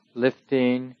walking.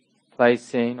 Lifting,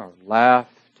 placing, or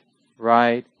left,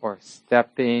 right, or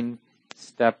stepping.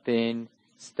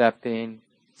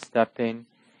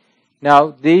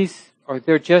 Now,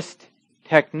 they're just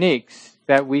techniques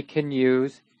that we can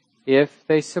use if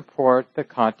they support the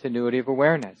continuity of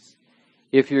awareness.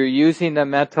 If you're using the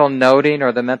mental noting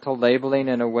or the mental labeling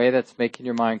in a way that's making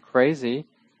your mind crazy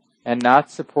and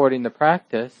not supporting the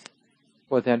practice,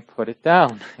 well then put it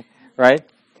down, right?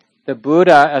 The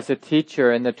Buddha as a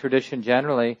teacher in the tradition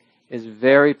generally is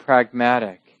very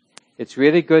pragmatic. It's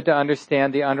really good to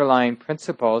understand the underlying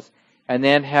principles and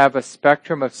then have a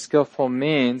spectrum of skillful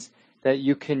means that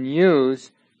you can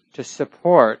use to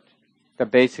support the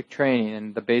basic training.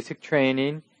 And the basic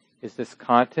training is this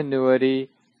continuity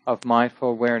of mindful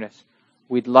awareness.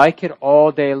 We'd like it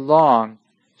all day long,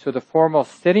 so the formal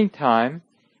sitting time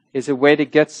is a way to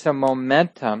get some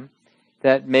momentum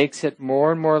that makes it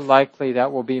more and more likely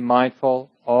that we'll be mindful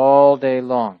all day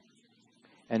long.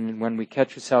 And when we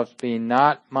catch ourselves being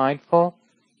not mindful,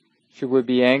 should we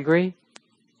be angry?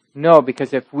 No,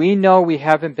 because if we know we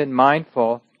haven't been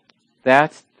mindful,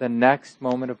 that's the next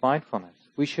moment of mindfulness.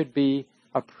 We should be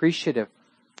appreciative.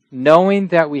 Knowing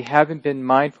that we haven't been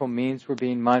mindful means we're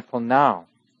being mindful now,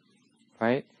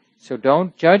 right? So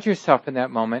don't judge yourself in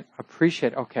that moment.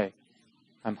 Appreciate, okay,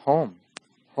 I'm home.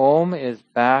 Home is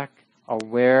back,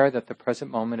 aware that the present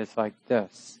moment is like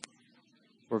this.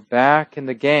 We're back in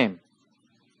the game.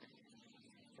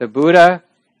 The Buddha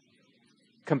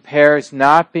compares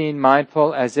not being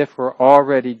mindful as if we're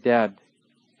already dead.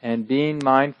 And being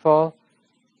mindful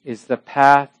is the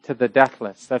path to the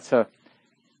deathless. That's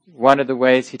one of the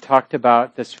ways he talked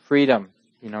about this freedom,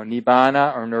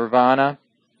 nibbana or nirvana,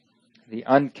 the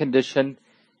unconditioned,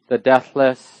 the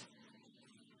deathless,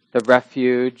 the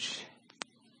refuge,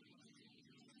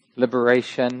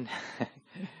 liberation,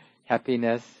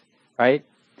 happiness, right?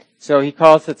 So he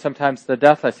calls it sometimes the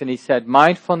deathless. And he said,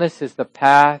 mindfulness is the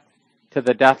path to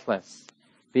the deathless.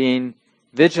 Being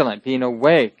vigilant, being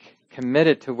awake,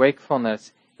 committed to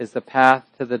wakefulness is the path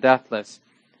to the deathless.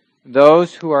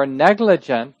 Those who are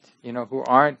negligent, who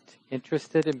aren't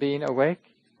interested in being awake,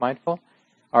 mindful,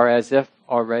 are as if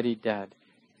already dead.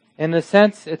 In a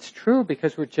sense, it's true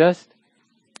because we're just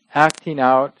acting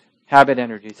out habit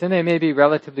energies. And they may be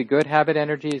relatively good habit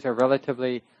energies or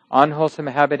relatively unwholesome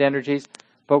habit energies,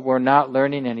 but we're not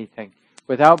learning anything.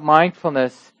 Without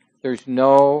mindfulness, there's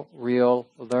no real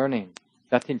learning.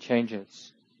 Nothing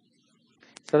changes.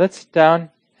 So let's sit down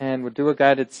and we'll do a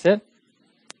guided sit.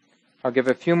 I'll give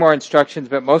a few more instructions,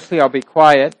 but mostly I'll be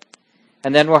quiet.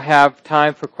 And then we'll have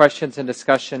time for questions and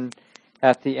discussion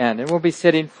at the end. And we'll be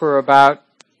sitting for about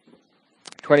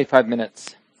 25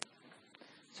 minutes.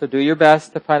 So do your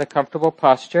best to find a comfortable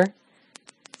posture.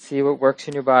 See what works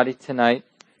in your body tonight.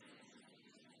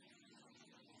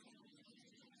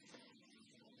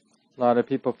 A lot of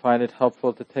people find it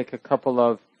helpful to take a couple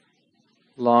of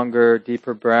longer,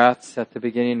 deeper breaths at the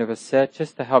beginning of a sit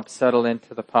just to help settle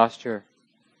into the posture.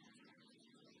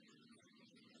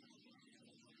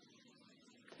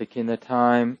 Taking the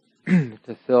time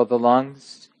to fill the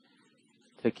lungs,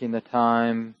 taking the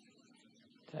time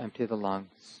to empty the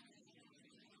lungs.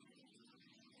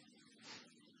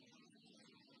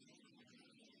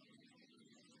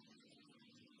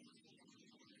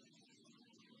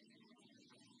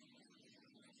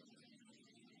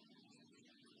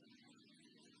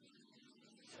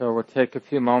 So we'll take a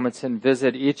few moments and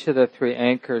visit each of the three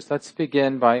anchors. Let's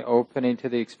begin by opening to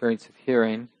the experience of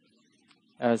hearing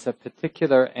as a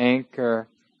particular anchor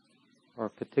or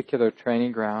particular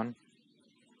training ground.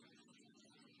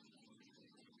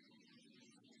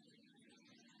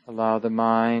 Allow the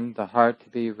mind, the heart to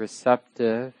be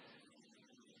receptive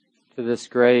to this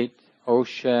great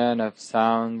ocean of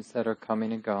sounds that are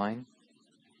coming and going.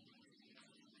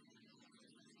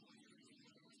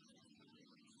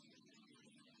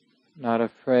 Not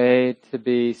afraid to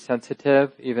be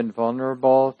sensitive, even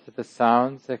vulnerable to the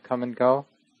sounds that come and go.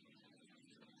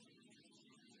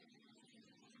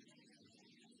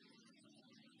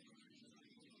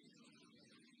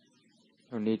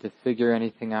 No need to figure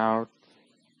anything out.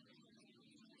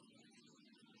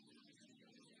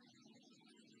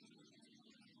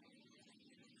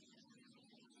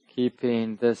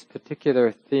 Keeping this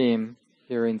particular theme,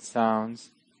 hearing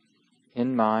sounds,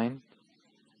 in mind,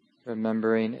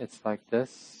 remembering it's like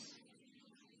this.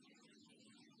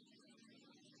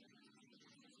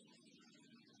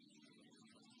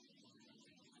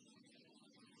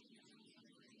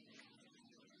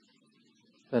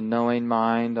 The knowing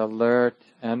mind, alert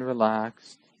and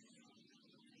relaxed.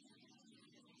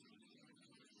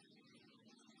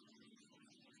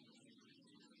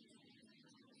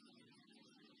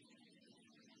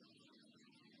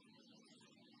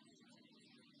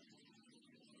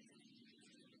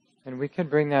 And we can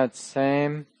bring that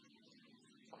same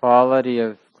quality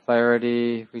of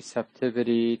clarity,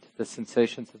 receptivity to the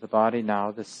sensations of the body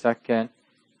now, the second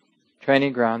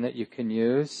training ground that you can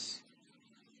use.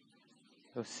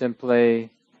 So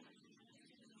simply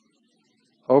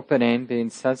opening, being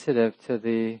sensitive to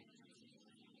the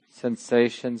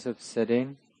sensations of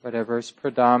sitting, whatever is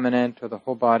predominant, or the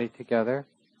whole body together.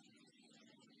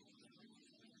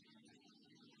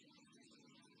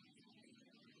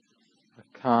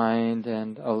 A kind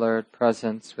and alert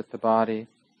presence with the body.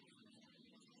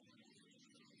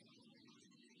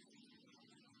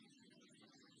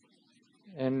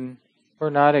 And we're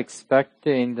not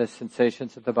expecting the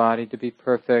sensations of the body to be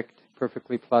perfect,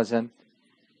 perfectly pleasant.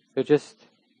 They're just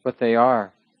what they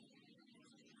are.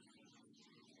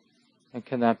 And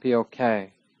can that be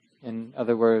okay? In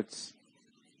other words,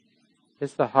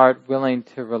 Is the heart willing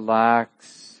to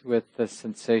relax with the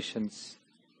sensations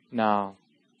now,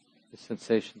 the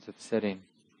sensations of sitting,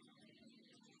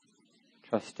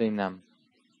 trusting them,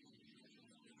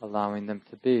 allowing them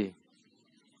to be?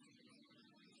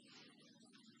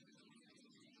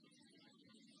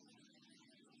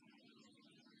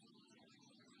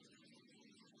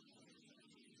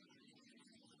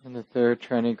 And the third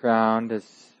training ground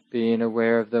is being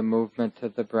aware of the movement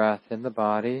of the breath in the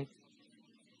body.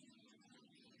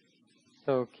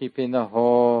 So keeping the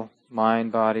whole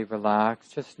mind, body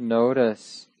relaxed, just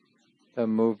notice the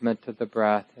movement of the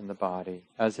breath in the body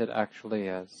as it actually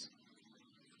is.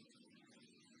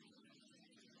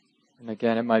 And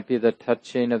again, it might be the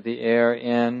touching of the air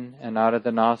in and out of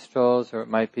the nostrils, or it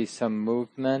might be some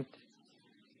movement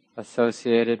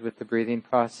associated with the breathing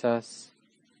process.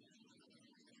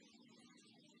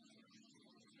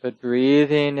 But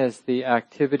breathing is the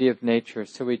activity of nature,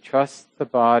 so we trust the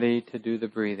body to do the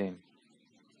breathing.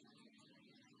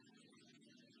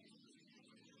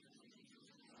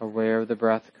 Aware of the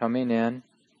breath coming in,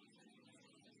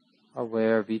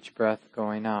 aware of each breath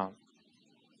going out.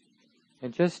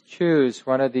 And just choose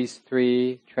one of these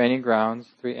three training grounds,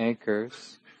 three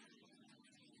anchors.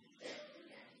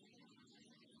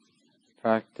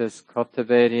 Practice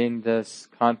cultivating this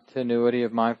continuity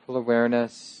of mindful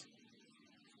awareness,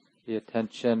 the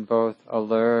attention both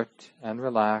alert and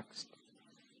relaxed.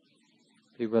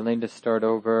 Be willing to start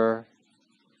over.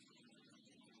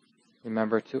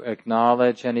 Remember to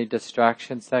acknowledge any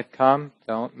distractions that come.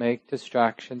 Don't make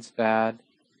distractions bad.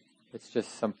 It's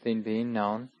just something being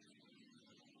known.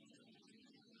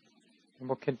 And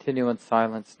we'll continue in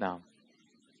silence now.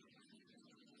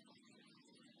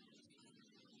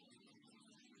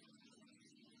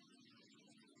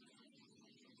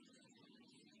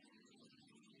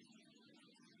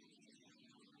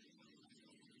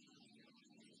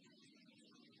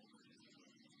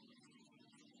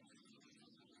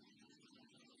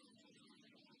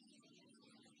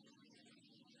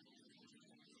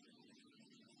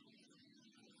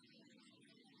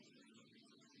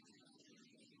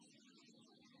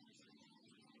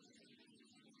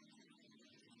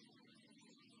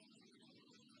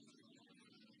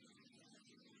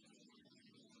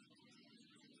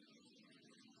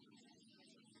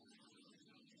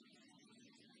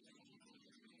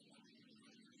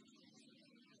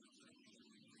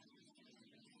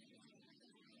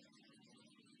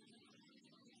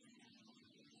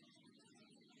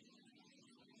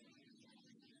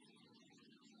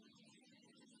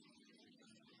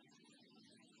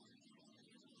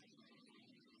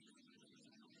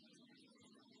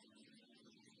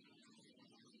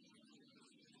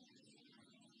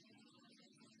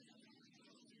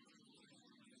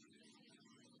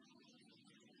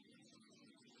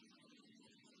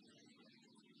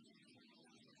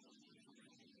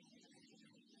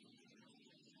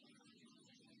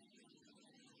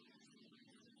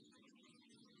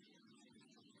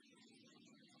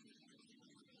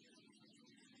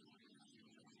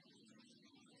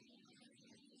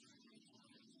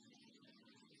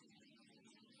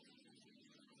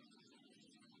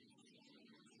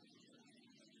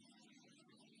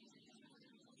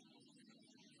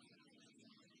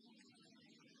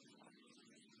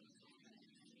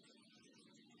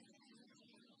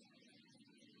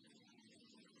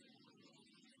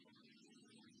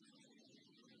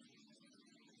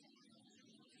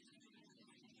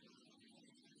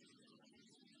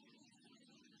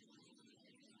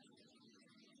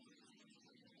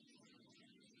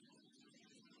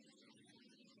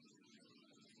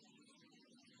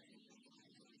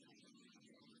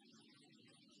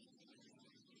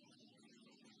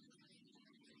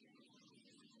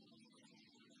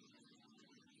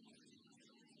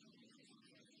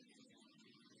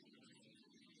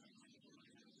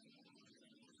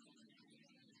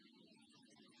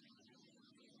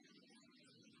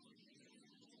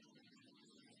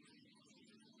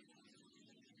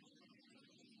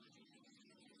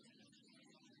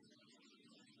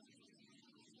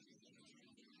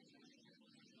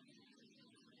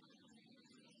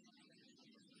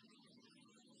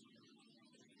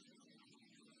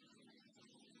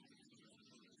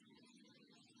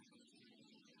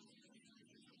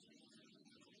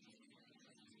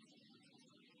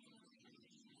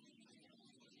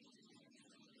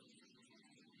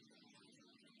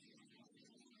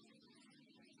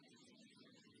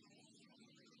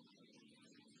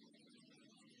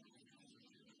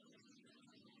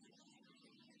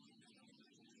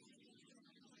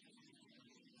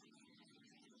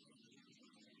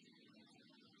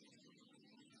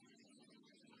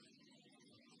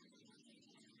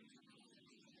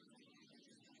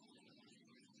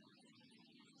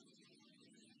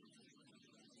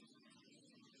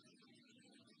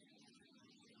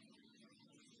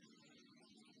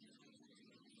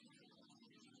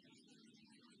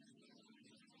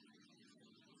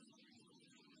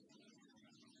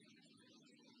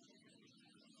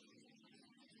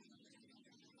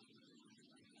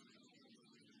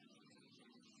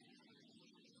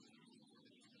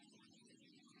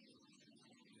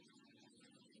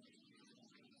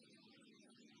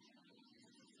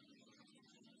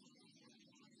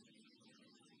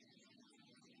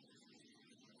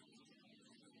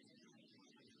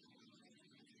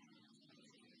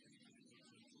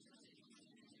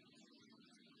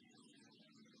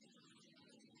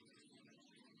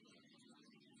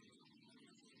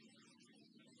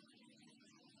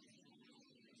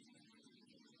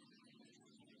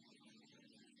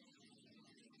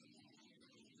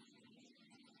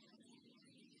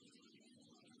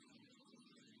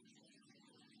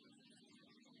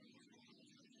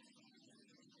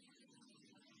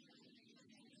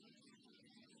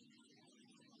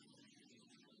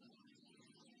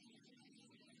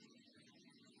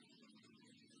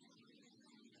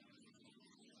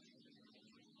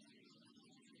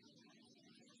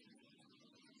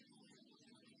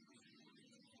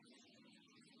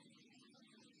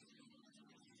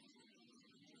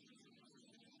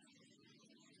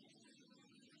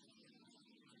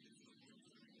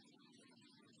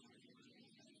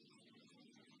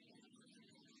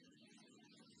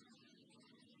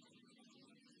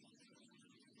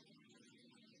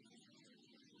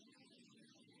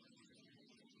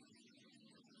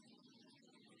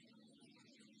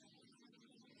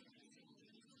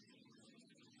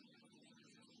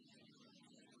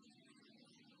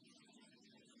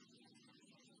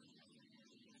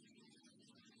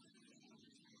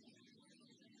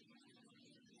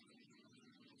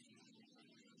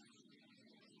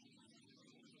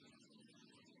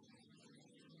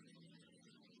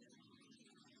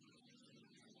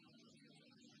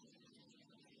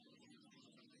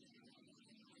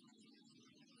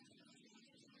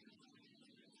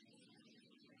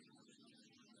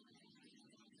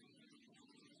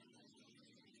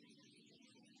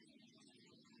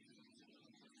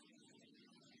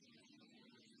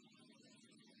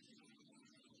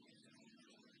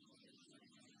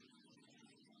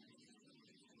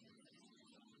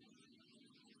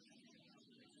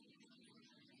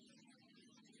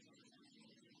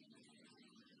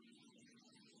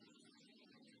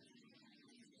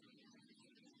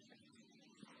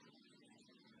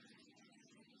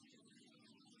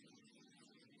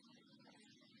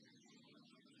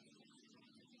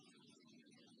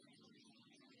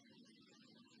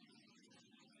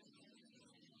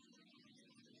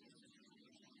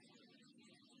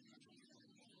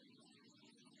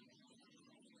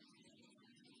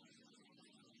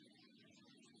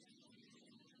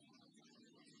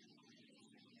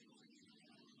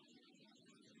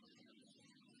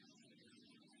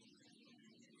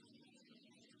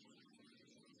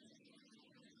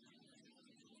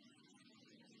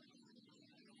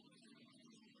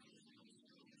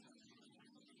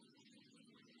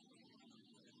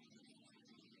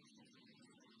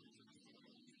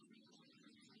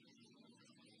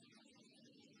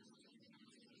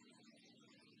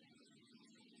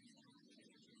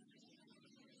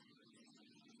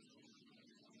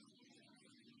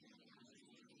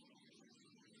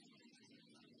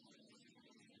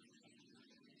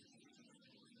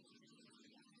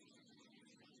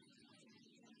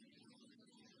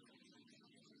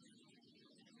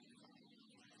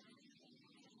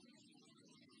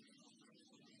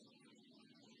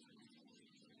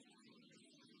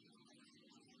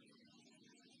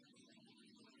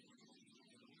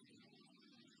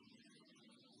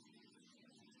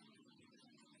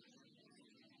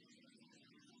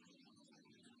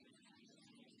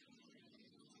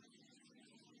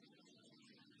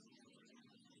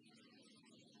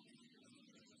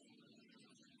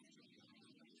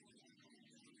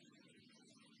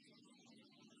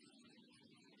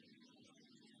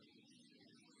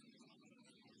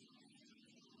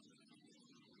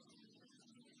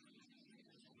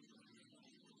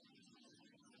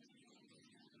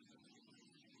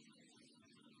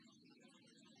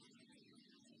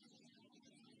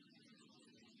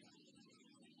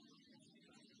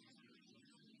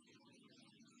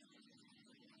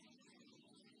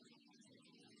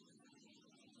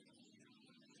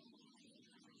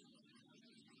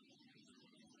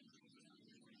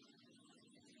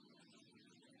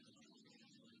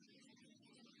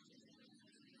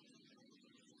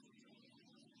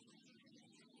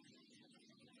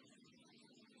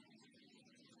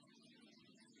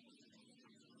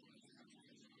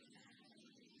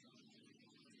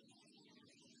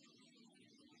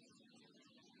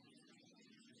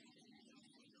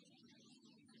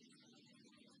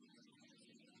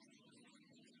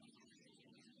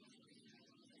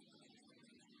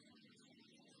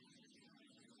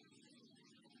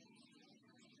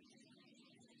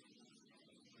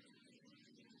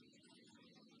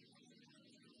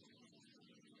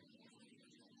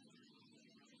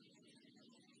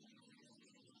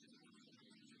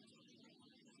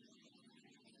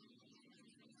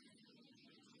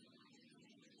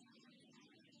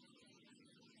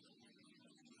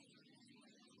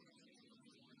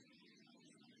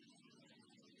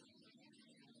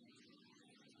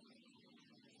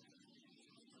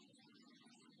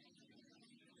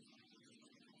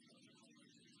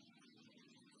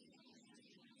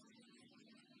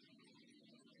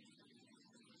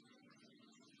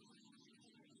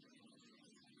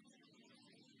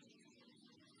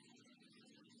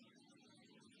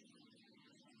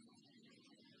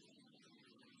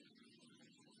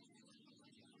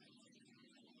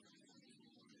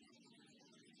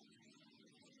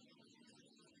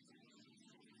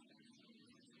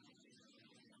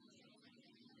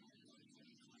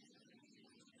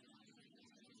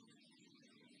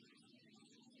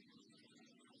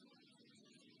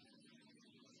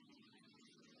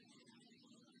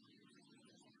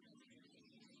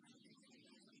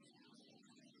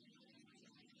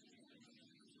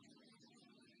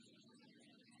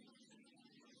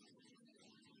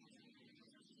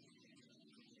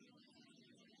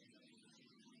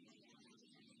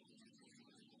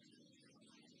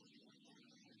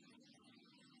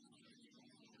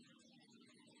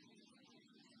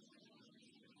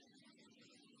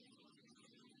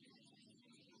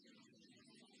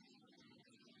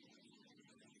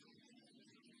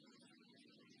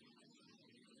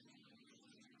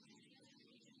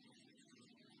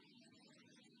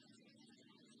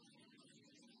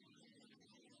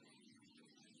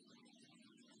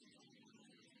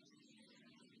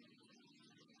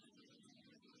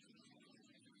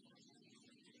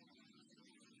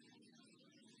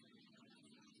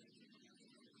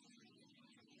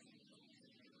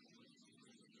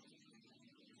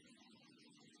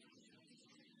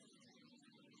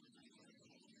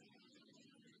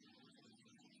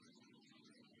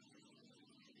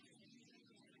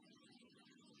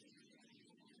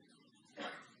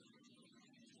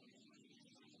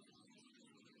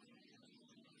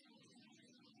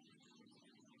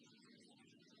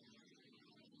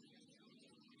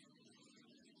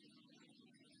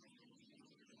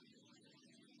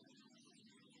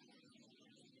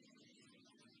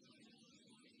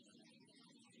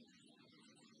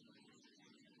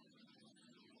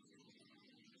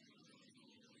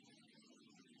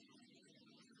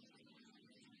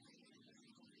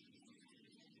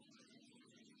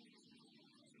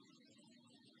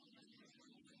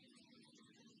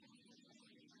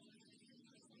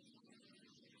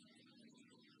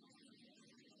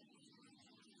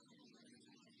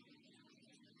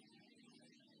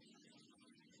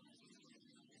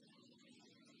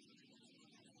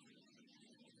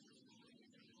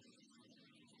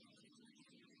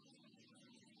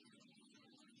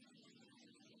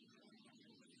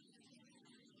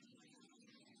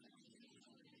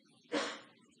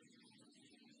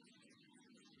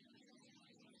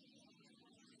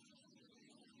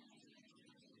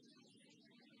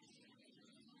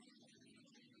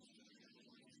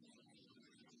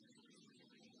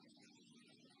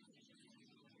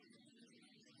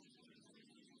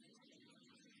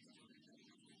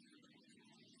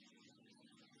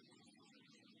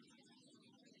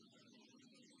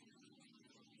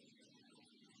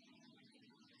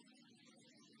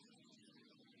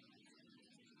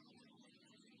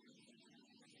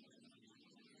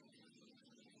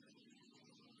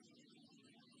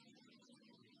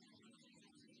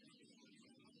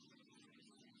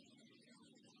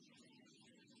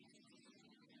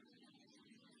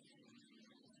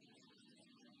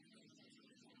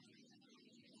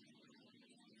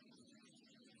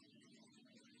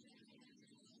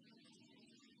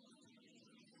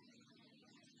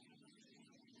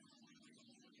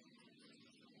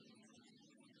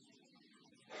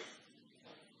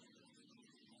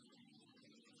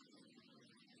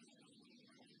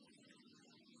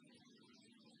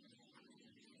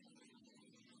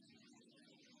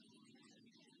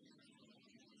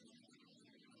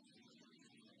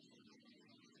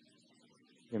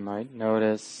 You might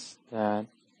notice that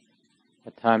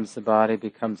at times the body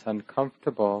becomes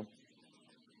uncomfortable.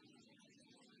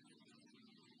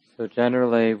 So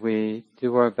generally we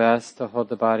do our best to hold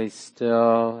the body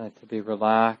still and to be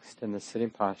relaxed in the sitting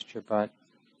posture, but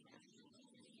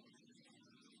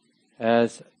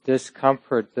as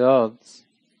discomfort builds,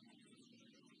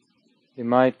 you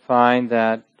might find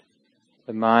that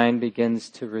the mind begins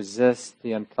to resist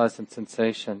the unpleasant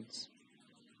sensations.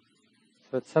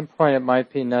 So at some point it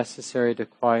might be necessary to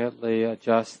quietly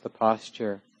adjust the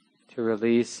posture to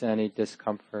release any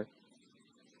discomfort.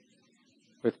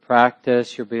 With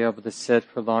practice, you'll be able to sit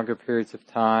for longer periods of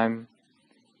time,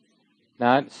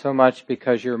 not so much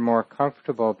because you're more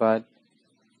comfortable, but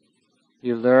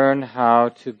you learn how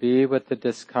to be with the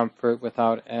discomfort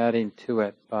without adding to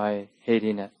it by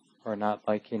hating it or not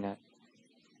liking it,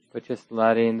 but just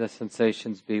letting the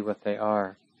sensations be what they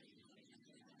are.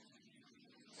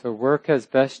 So work as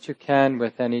best you can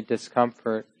with any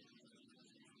discomfort,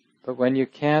 but when you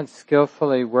can't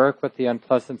skillfully work with the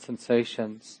unpleasant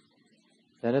sensations,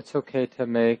 then it's okay to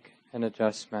make an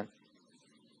adjustment.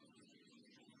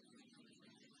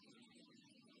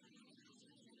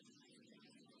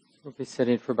 We'll be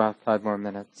sitting for about 5 more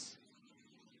minutes.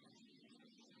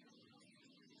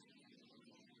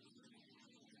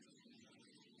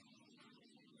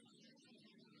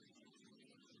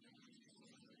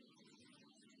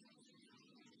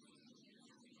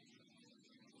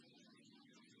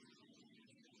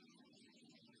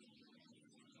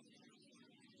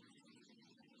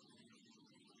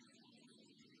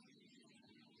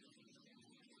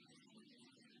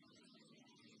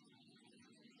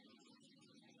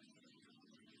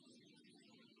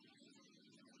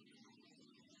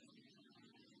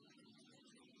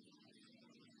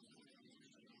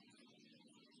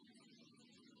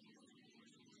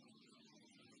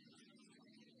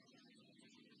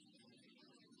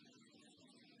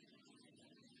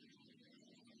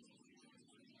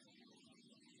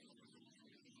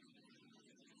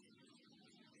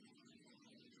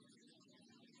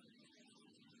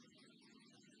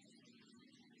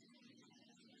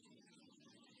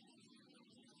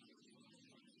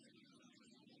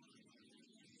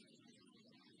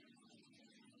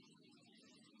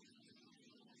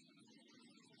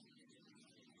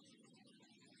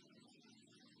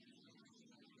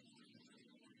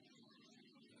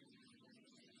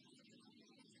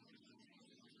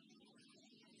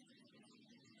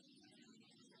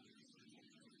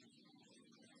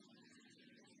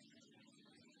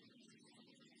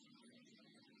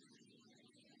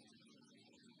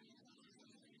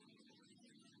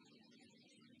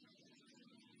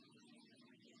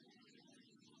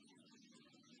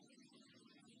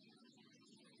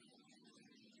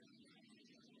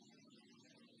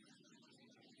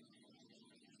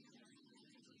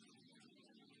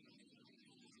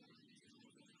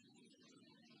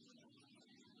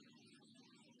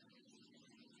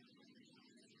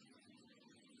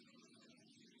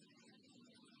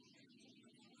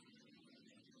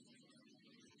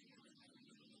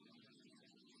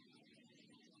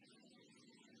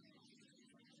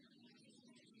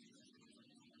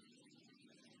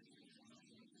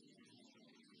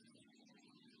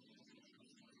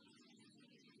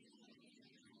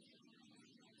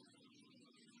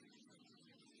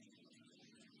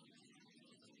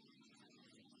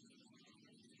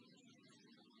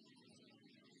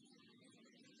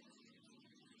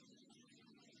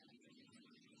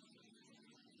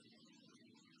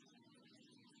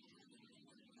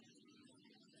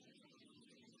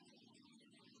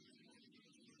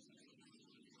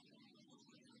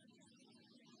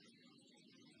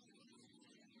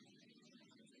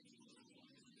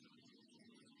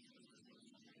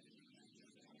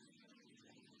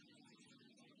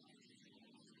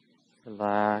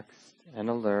 Relaxed and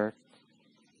alert.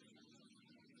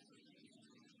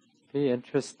 Be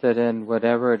interested in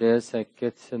whatever it is that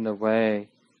gets in the way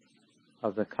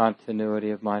of the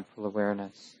continuity of mindful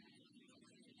awareness.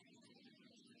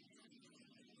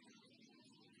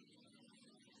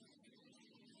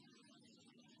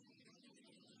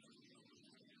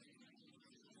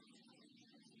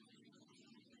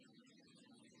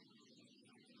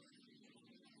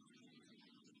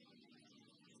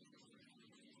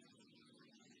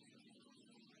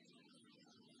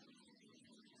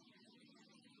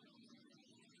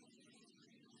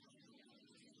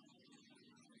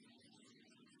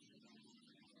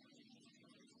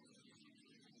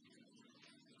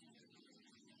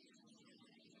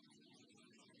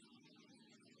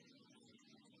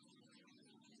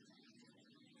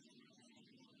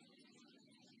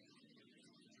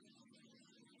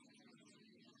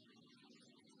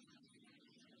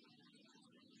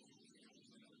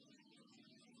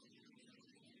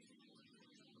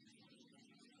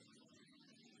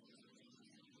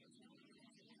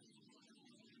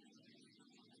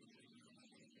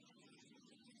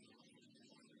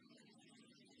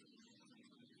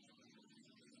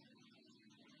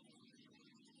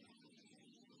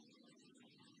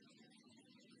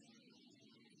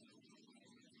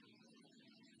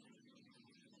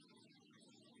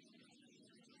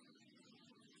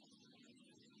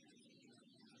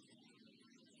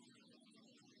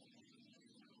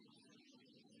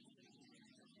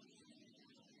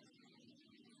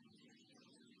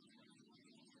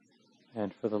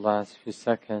 And for the last few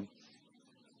seconds,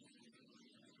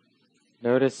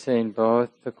 noticing both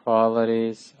the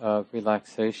qualities of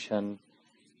relaxation,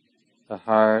 the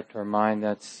heart or mind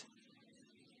that's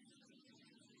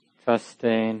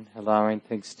trusting, allowing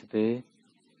things to be.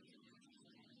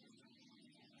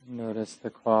 Notice the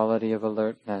quality of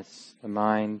alertness, the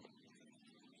mind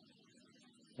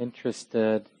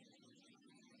interested,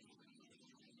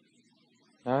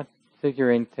 not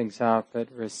figuring things out, but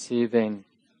receiving,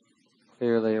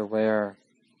 clearly aware.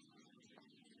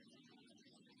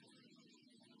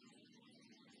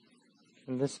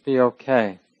 Can this be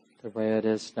okay, the way it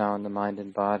is now in the mind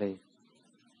and body?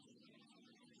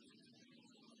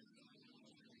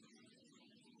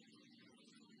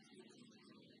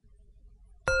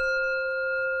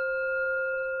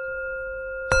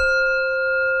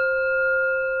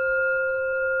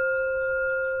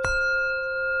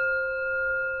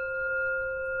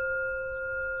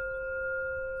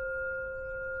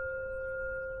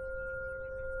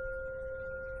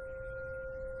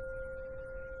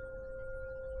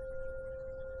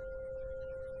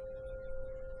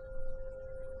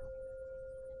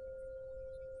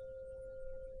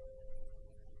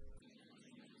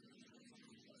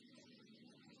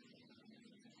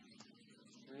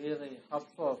 Really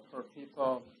helpful for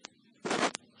people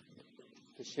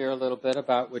to share a little bit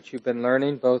about what you've been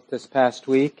learning both this past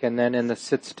week and then in the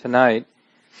sits tonight.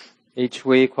 Each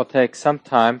week we'll take some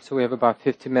time, so we have about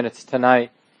 50 minutes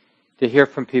tonight to hear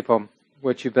from people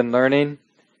what you've been learning,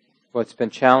 what's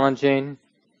been challenging,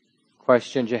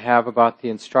 questions you have about the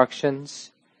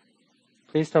instructions.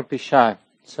 Please don't be shy.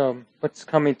 So what's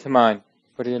coming to mind?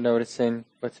 What are you noticing?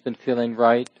 What's been feeling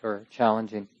right or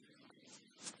challenging?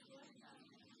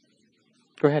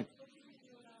 Go ahead.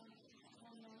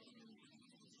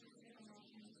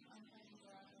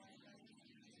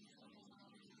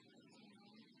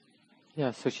 Yeah,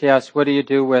 so she asked, what do you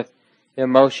do with the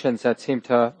emotions that seem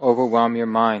to overwhelm your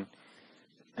mind?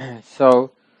 So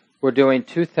we're doing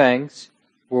two things.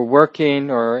 We're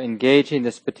working or engaging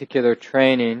this particular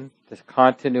training, this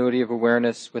continuity of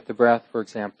awareness with the breath, for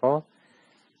example,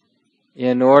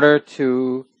 in order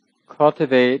to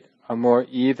cultivate a more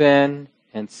even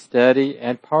and steady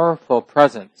and powerful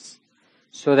presence,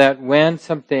 so that when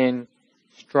something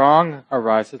strong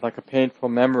arises, like a painful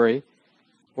memory,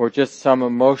 or just some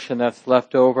emotion that's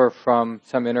left over from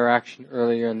some interaction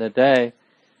earlier in the day,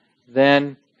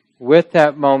 then with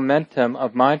that momentum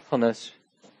of mindfulness,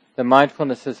 the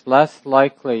mindfulness is less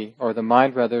likely, or the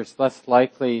mind rather, is less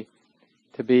likely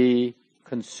to be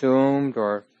consumed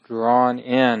or drawn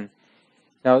in.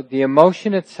 Now, the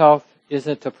emotion itself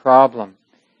isn't a problem.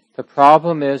 The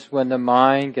problem is when the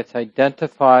mind gets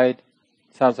identified,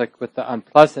 sounds like with the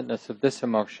unpleasantness of this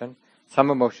emotion. Some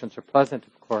emotions are pleasant,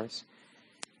 of course.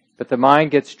 But the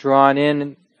mind gets drawn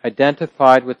in,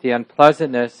 identified with the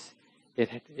unpleasantness.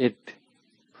 It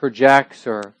projects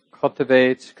or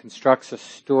cultivates, constructs a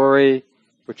story,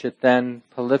 which it then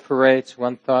proliferates,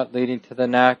 one thought leading to the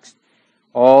next,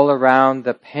 all around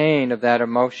the pain of that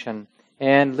emotion.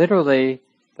 And literally,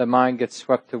 the mind gets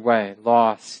swept away,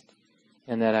 lost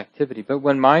in that activity. But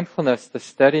when mindfulness, the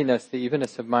steadiness, the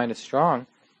evenness of mind is strong,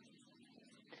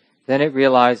 then it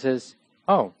realizes,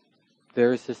 oh,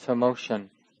 there's this emotion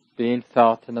being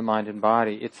felt in the mind and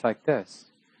body. It's like this.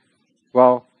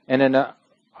 Well, and in an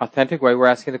authentic way, we're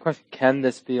asking the question, can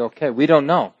this be okay? We don't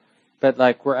know. But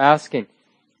like we're asking,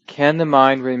 can the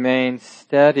mind remain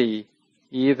steady,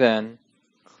 even,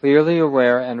 clearly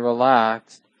aware and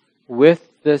relaxed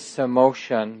with this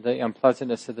emotion, the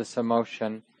unpleasantness of this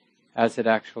emotion, as it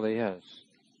actually is?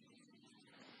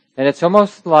 And it's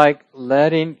almost like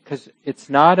letting, because it's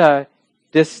not a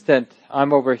distant,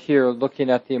 I'm over here looking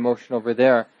at the emotion over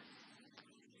there.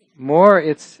 More,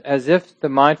 it's as if the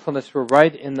mindfulness were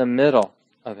right in the middle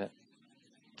of it.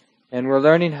 And we're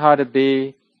learning how to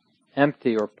be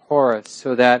empty or porous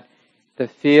so that the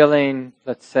feeling,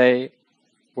 let's say,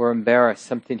 we're embarrassed,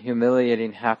 something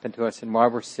humiliating happened to us, and while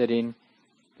we're sitting,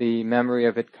 the memory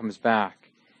of it comes back.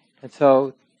 And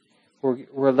so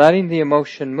we're letting the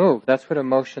emotion move. That's what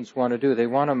emotions want to do. They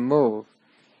want to move.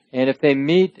 And if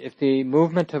the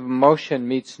movement of emotion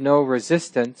meets no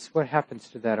resistance, what happens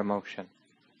to that emotion?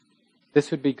 This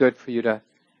would be good for you to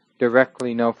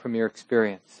directly know from your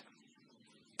experience.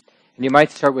 And you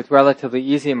might start with relatively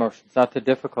easy emotions, not the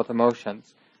difficult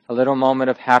emotions. A little moment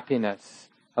of happiness,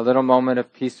 a little moment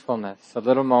of peacefulness, a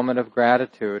little moment of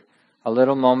gratitude, a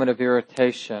little moment of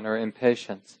irritation or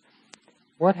impatience.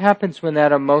 What happens when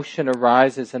that emotion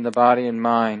arises in the body and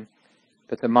mind,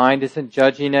 but the mind isn't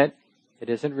judging it, it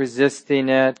isn't resisting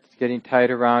it, it's getting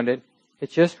tight around it. It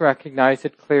just recognizes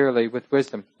it clearly with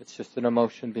wisdom. It's just an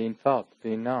emotion being felt,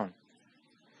 being known.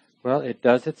 Well, it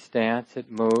does its dance,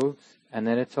 it moves, and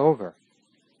then it's over.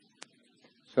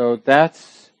 So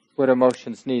that's what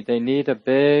emotions need. They need a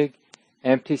big,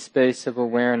 empty space of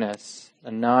awareness, a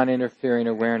non-interfering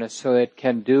awareness, so it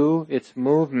can do its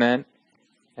movement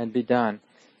and be done.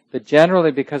 But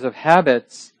generally, because of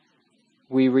habits,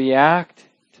 we react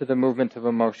to the movement of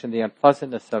emotion, the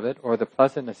unpleasantness of it, or the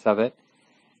pleasantness of it,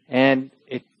 and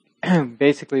it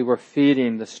basically we're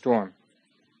feeding the storm.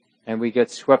 And we get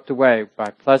swept away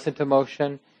by pleasant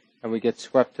emotion, and we get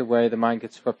swept away, the mind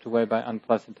gets swept away by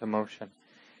unpleasant emotion.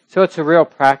 So it's a real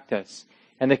practice.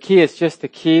 And the key is just to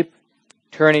keep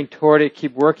turning toward it,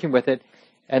 keep working with it.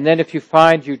 And then if you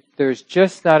find there's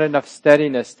just not enough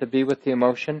steadiness to be with the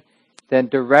emotion, then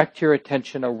direct your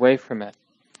attention away from it.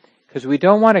 Because we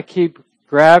don't want to keep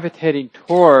gravitating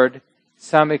toward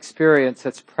some experience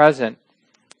that's present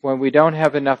when we don't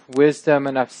have enough wisdom,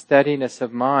 enough steadiness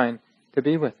of mind to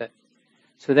be with it.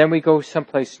 So then we go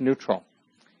someplace neutral.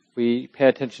 We pay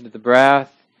attention to the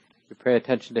breath, we pay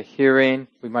attention to hearing,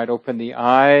 we might open the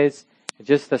eyes,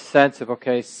 just the sense of,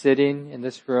 okay, sitting in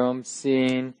this room,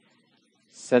 seeing,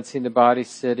 sensing the body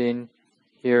sitting,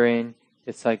 hearing,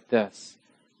 it's like this.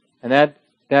 And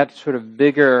that sort of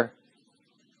bigger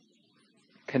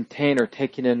container,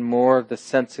 taking in more of the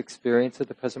sense experience at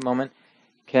the present moment,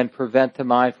 can prevent the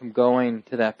mind from going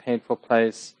to that painful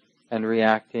place and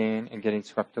reacting and getting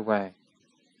swept away.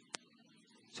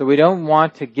 So we don't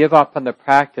want to give up on the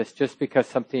practice just because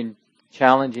something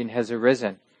challenging has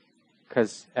arisen.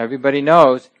 Because everybody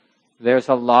knows there's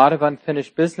a lot of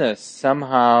unfinished business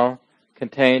somehow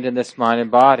contained in this mind and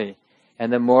body.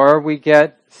 And the more we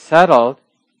get settled,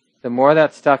 the more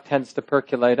that stuff tends to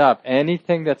percolate up.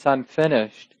 Anything that's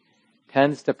unfinished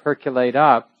tends to percolate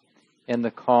up in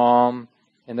the calm,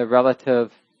 in the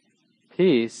relative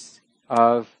peace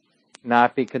of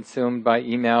not being consumed by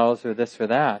emails or this or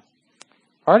that.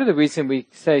 Part of the reason we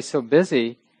stay so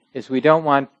busy is we don't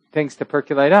want things to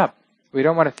percolate up. We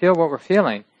don't want to feel what we're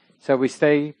feeling. So we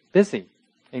stay busy,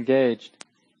 engaged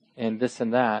in this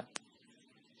and that.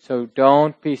 So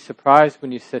don't be surprised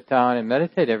when you sit down and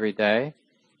meditate every day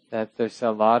that there's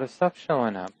a lot of stuff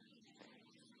showing up.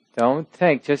 Don't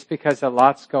think just because a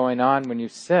lot's going on when you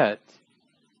sit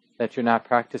that you're not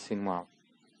practicing well,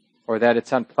 or that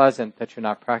it's unpleasant that you're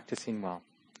not practicing well.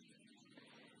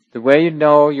 The way you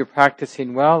know you're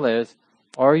practicing well is,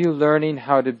 are you learning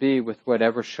how to be with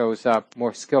whatever shows up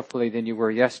more skillfully than you were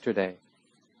yesterday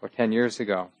or 10 years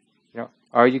ago?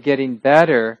 Are you getting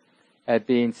better at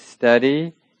being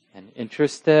steady and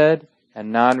interested and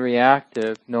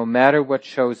non-reactive no matter what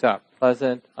shows up,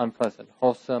 pleasant, unpleasant,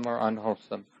 wholesome or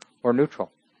unwholesome, or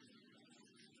neutral?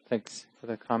 Thanks for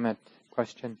the comment,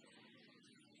 question.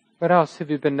 What else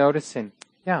have you been noticing?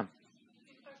 Yeah.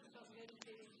 You talked about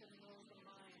meditating to know the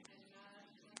mind and not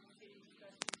getting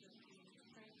stressed, just being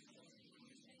tranquil. Can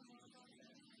you say more about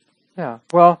that? Yeah.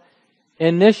 Well,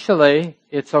 initially,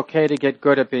 it's okay to get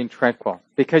good at being tranquil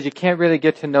because you can't really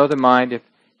get to know the mind if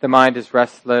the mind is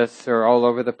restless or all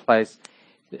over the place.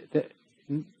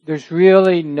 There's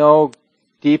really no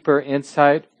deeper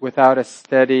insight without a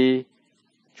steady,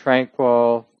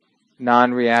 tranquil,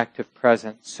 non-reactive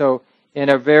presence. So, in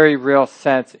a very real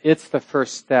sense, it's the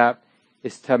first step,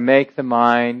 is to make the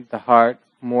mind, the heart,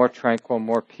 more tranquil,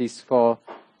 more peaceful,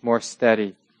 more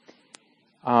steady.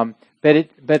 But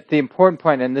the important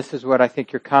point, and this is what I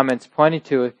think your comment's pointing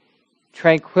to,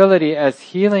 tranquility, as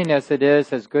healing as it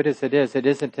is, as good as it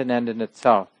isn't an end in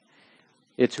itself.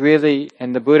 It's really,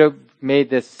 and the Buddha made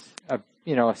this a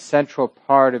central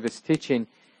part of his teaching,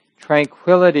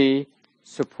 tranquility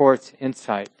supports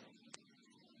insight.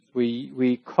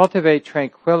 We cultivate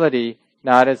tranquility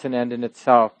not as an end in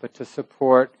itself, but to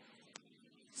support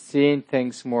seeing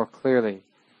things more clearly.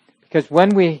 Because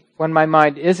when my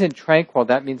mind isn't tranquil,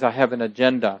 that means I have an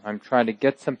agenda. I'm trying to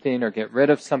get something or get rid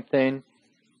of something.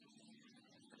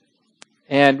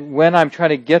 And when I'm trying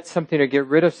to get something or get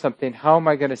rid of something, how am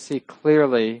I going to see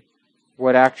clearly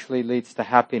what actually leads to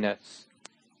happiness?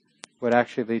 What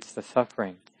actually leads to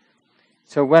suffering?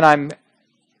 So when I'm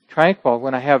tranquil,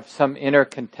 when I have some inner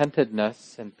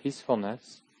contentedness and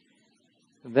peacefulness,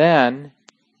 then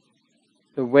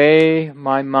the way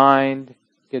my mind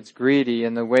gets greedy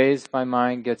and the ways my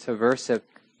mind gets aversive,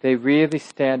 they really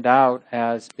stand out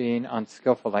as being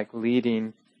unskillful, like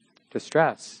leading to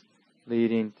stress,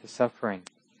 leading to suffering.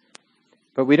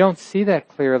 But we don't see that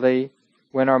clearly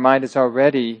when our mind is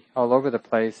already all over the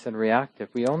place and reactive.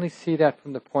 We only see that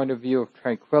from the point of view of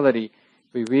tranquility.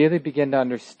 We really begin to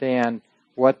understand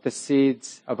what the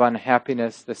seeds of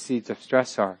unhappiness, the seeds of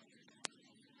stress are.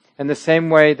 In the same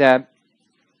way that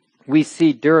we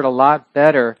see dirt a lot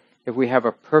better if we have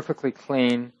a perfectly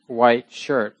clean white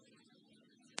shirt.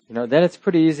 then it's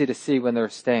pretty easy to see when there are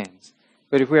stains.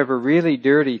 But if we have a really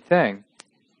dirty thing,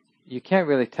 you can't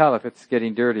really tell if it's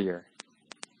getting dirtier.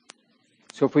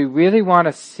 So if we really want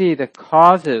to see the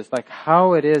causes, like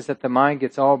how it is that the mind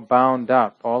gets all bound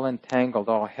up, all entangled,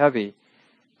 all heavy,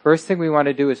 first thing we want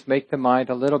to do is make the mind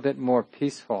a little bit more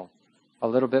peaceful, a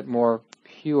little bit more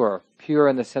pure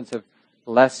in the sense of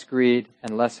less greed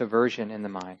and less aversion in the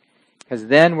mind. Because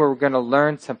then we're going to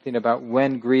learn something about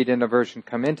when greed and aversion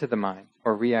come into the mind,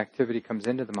 or reactivity comes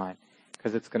into the mind,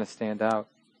 because it's going to stand out.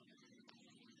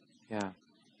 Yeah.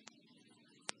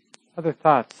 Other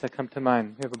thoughts that come to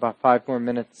mind? We have about 5 more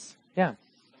minutes. Yeah.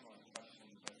 Similar question,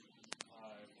 but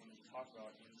when you talk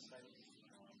about insight,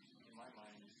 in my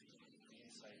mind, the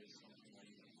insight is something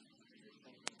like you're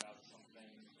thinking about something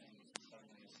and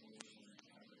suddenly a solution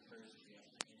kind of occurs to you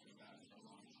after thinking about it for a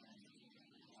long time.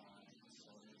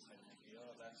 So an insight might be,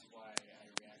 oh, that's why I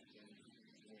reacted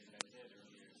the way that I did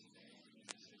earlier today in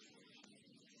this situation.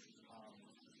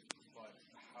 But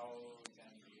how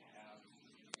then do you have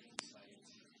insight if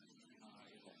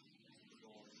the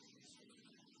goal is sort of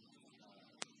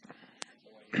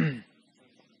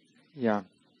Yeah.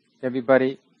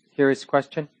 Everybody hear his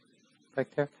question back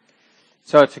there?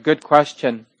 So it's a good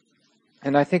question.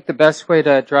 And I think the best way to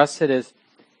address it is,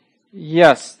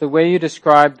 yes, the way you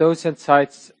describe those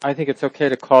insights, I think it's okay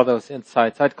to call those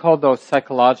insights. I'd call those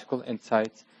psychological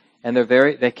insights. And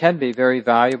they can be very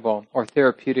valuable, or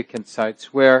therapeutic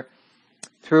insights, where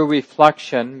through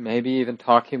reflection, maybe even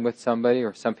talking with somebody,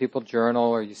 or some people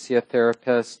journal, or you see a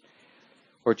therapist,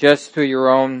 or just through your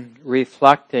own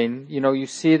reflecting, you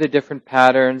see the different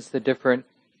patterns, the different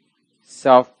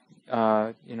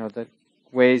the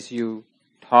ways you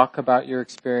talk about your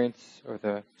experience, or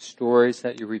the stories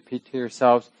that you repeat to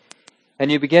yourselves,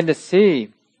 and you begin to see,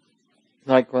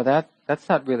 like, well, that's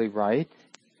not really right,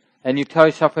 and you tell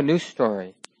yourself a new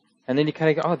story, and then you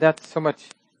kind of go, oh, that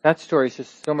story is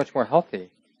just so much more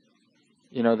healthy,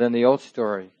 than the old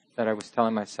story that I was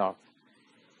telling myself.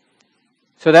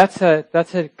 So that's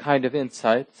a kind of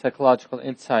insight, psychological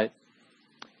insight.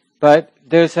 But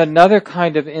there's another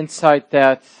kind of insight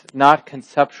that's not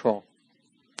conceptual.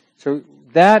 So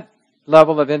that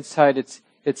level of insight,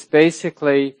 it's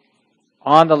basically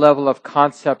on the level of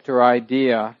concept or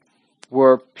idea.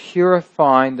 We're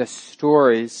purifying the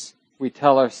stories we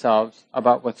tell ourselves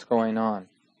about what's going on.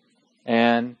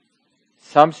 And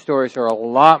some stories are a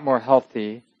lot more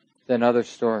healthy than other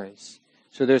stories.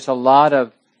 So there's a lot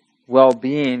of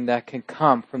well-being that can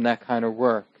come from that kind of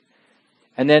work.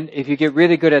 And then if you get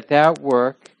really good at that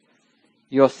work,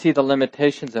 you'll see the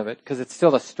limitations of it, because it's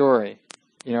still a story.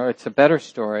 It's a better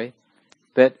story,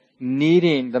 but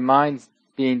the mind's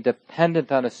being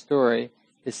dependent on a story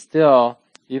is still,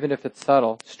 even if it's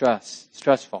subtle,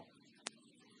 stressful.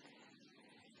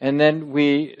 And then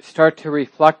we start to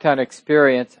reflect on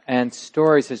experience, and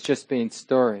stories as just being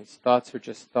stories. Thoughts are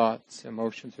just thoughts.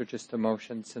 Emotions are just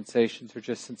emotions. Sensations are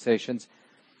just sensations.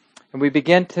 And we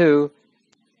begin to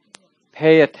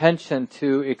pay attention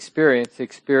to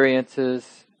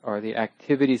experiences, or the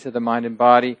activities of the mind and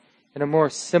body in a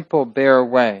more simple, bare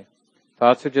way.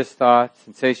 Thoughts are just thoughts.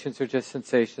 Sensations are just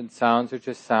sensations. Sounds are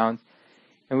just sounds.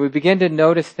 And we begin to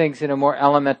notice things in a more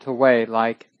elemental way,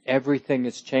 like everything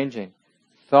is changing.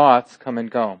 Thoughts come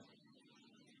and go.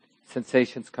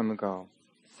 Sensations come and go.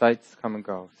 Sights come and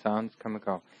go. Sounds come and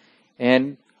go.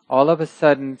 And all of a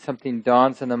sudden, something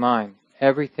dawns in the mind.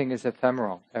 Everything is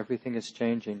ephemeral. Everything is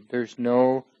changing. There's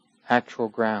no actual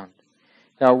ground.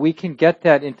 Now, we can get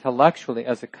that intellectually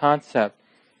as a concept,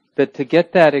 but to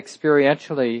get that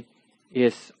experientially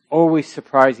is always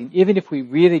surprising. Even if we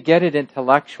really get it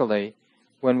intellectually,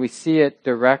 when we see it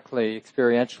directly,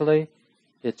 experientially,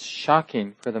 it's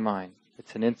shocking for the mind.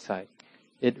 It's an insight.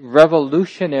 It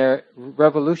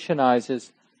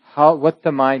revolutionizes what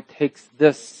the mind takes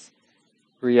this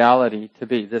reality to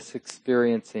be, this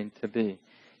experiencing to be.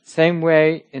 Same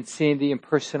way in seeing the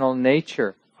impersonal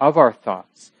nature of our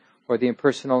thoughts, or the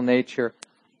impersonal nature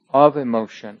of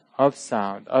emotion, of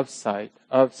sound, of sight,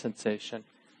 of sensation.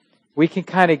 We can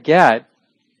kind of get,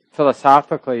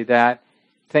 philosophically, that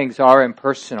things are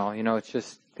impersonal. It's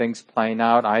just things playing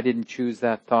out. I didn't choose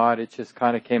that thought. It just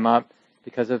kind of came up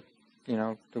because of,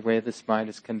 the way this mind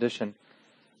is conditioned.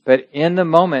 But in the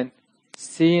moment,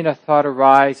 seeing a thought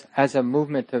arise as a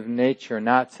movement of nature,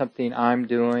 not something I'm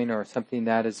doing or something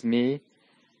that is me,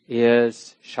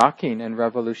 is shocking and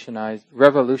revolutionizes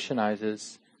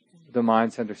the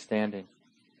mind's understanding.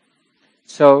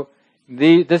 So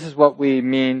this is what we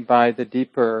mean by the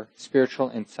deeper spiritual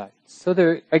insights.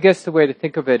 So I guess the way to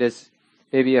think of it is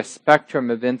maybe a spectrum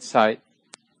of insight.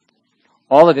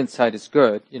 All of insight is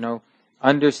good,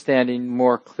 understanding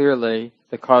more clearly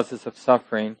the causes of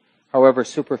suffering, however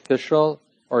superficial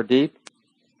or deep,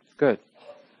 it's good.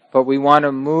 But we want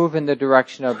to move in the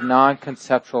direction of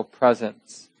non-conceptual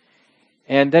presence.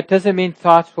 And that doesn't mean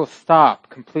thoughts will stop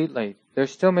completely. There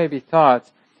still may be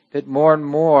thoughts, but more and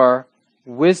more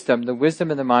wisdom, the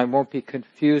wisdom in the mind won't be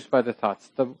confused by the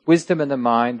thoughts. The wisdom in the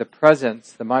mind, the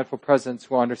presence, the mindful presence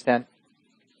will understand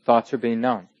thoughts are being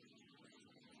known.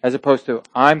 As opposed to,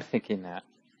 I'm thinking that.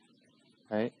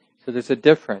 Right? So there's a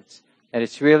difference. And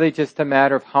it's really just a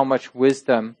matter of how much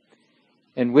wisdom,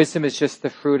 and wisdom is just the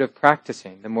fruit of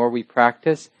practicing. The more we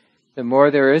practice, the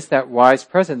more there is that wise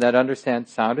presence that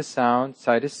understands sound is sound,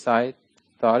 sight is sight,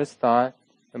 thought is thought,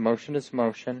 emotion is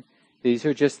motion. These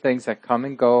are just things that come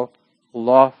and go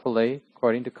lawfully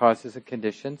according to causes and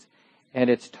conditions, and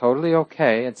it's totally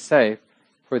okay and safe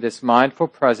for this mindful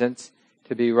presence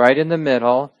to be right in the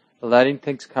middle, letting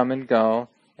things come and go,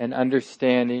 and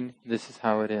understanding this is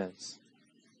how it is.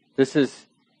 This is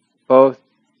both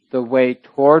the way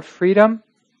toward freedom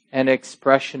and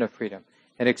expression of freedom.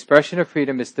 An expression of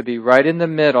freedom is to be right in the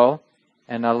middle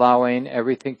and allowing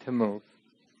everything to move.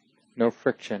 No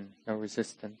friction, no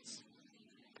resistance.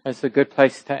 That's a good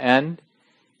place to end.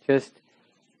 Just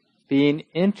being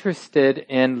interested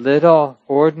in little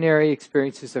ordinary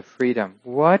experiences of freedom.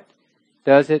 What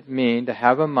does it mean to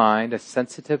have a mind, a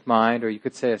sensitive mind, or you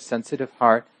could say a sensitive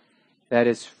heart, that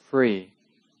is free?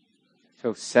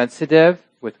 So sensitive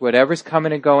with whatever's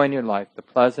coming and going in your life, the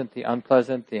pleasant, the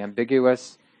unpleasant, the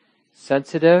ambiguous,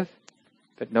 sensitive,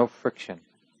 but no friction,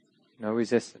 no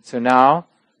resistance. So now,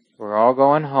 we're all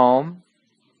going home.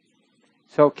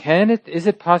 So is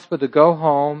it possible to go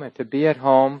home and to be at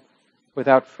home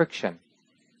without friction?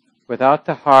 Without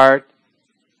the heart,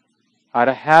 out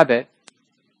of habit,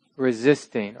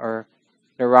 resisting or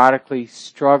neurotically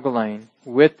struggling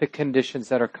with the conditions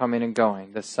that are coming and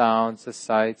going, the sounds, the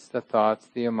sights, the thoughts,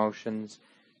 the emotions,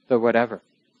 the whatever.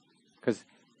 Because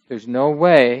there's no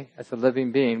way, as a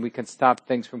living being, we can stop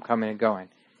things from coming and going.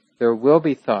 There will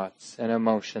be thoughts and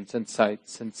emotions and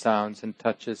sights and sounds and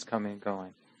touches coming and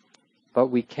going. But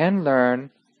we can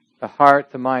learn, the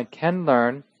heart, the mind can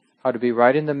learn how to be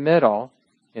right in the middle,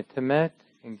 intimate,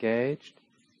 engaged,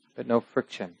 but no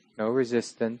friction, no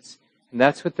resistance. And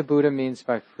that's what the Buddha means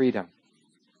by freedom.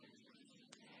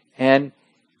 And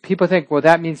people think, well,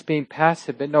 that means being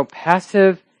passive. But no,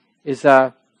 passive is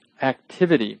a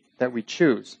activity that we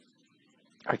choose.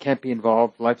 I can't be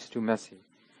involved. Life's too messy.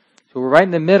 So we're right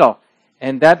in the middle.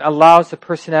 And that allows the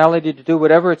personality to do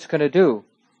whatever it's going to do.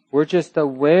 We're just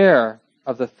aware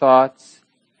of the thoughts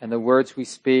and the words we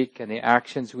speak and the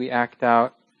actions we act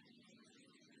out.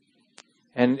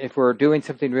 And if we're doing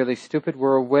something really stupid,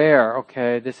 we're aware,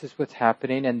 okay, this is what's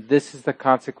happening and this is the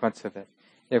consequence of it.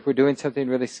 If we're doing something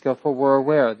really skillful, we're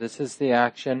aware, this is the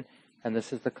action and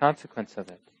this is the consequence of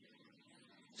it.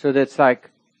 So that's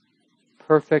like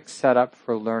perfect setup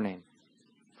for learning,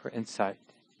 for insight.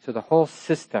 So the whole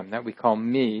system that we call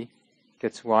me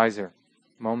gets wiser,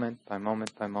 moment by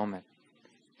moment by moment,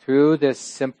 through this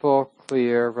simple,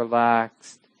 clear,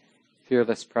 relaxed,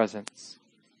 fearless presence.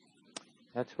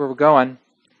 That's where we're going.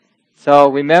 So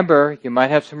remember, you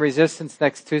might have some resistance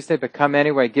next Tuesday, but come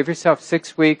anyway. Give yourself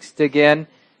 6 weeks, dig in,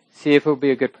 see if it will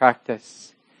be a good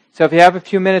practice. So if you have a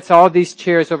few minutes, all of these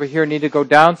chairs over here need to go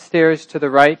downstairs to the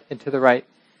right and to the right.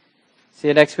 See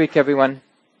you next week, everyone.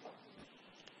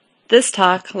 This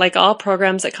talk, like all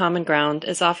programs at Common Ground,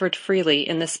 is offered freely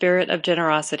in the spirit of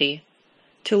generosity.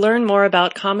 To learn more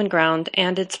about Common Ground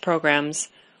and its programs,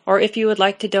 or if you would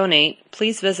like to donate,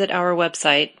 please visit our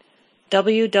website,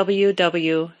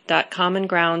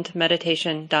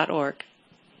 www.commongroundmeditation.org.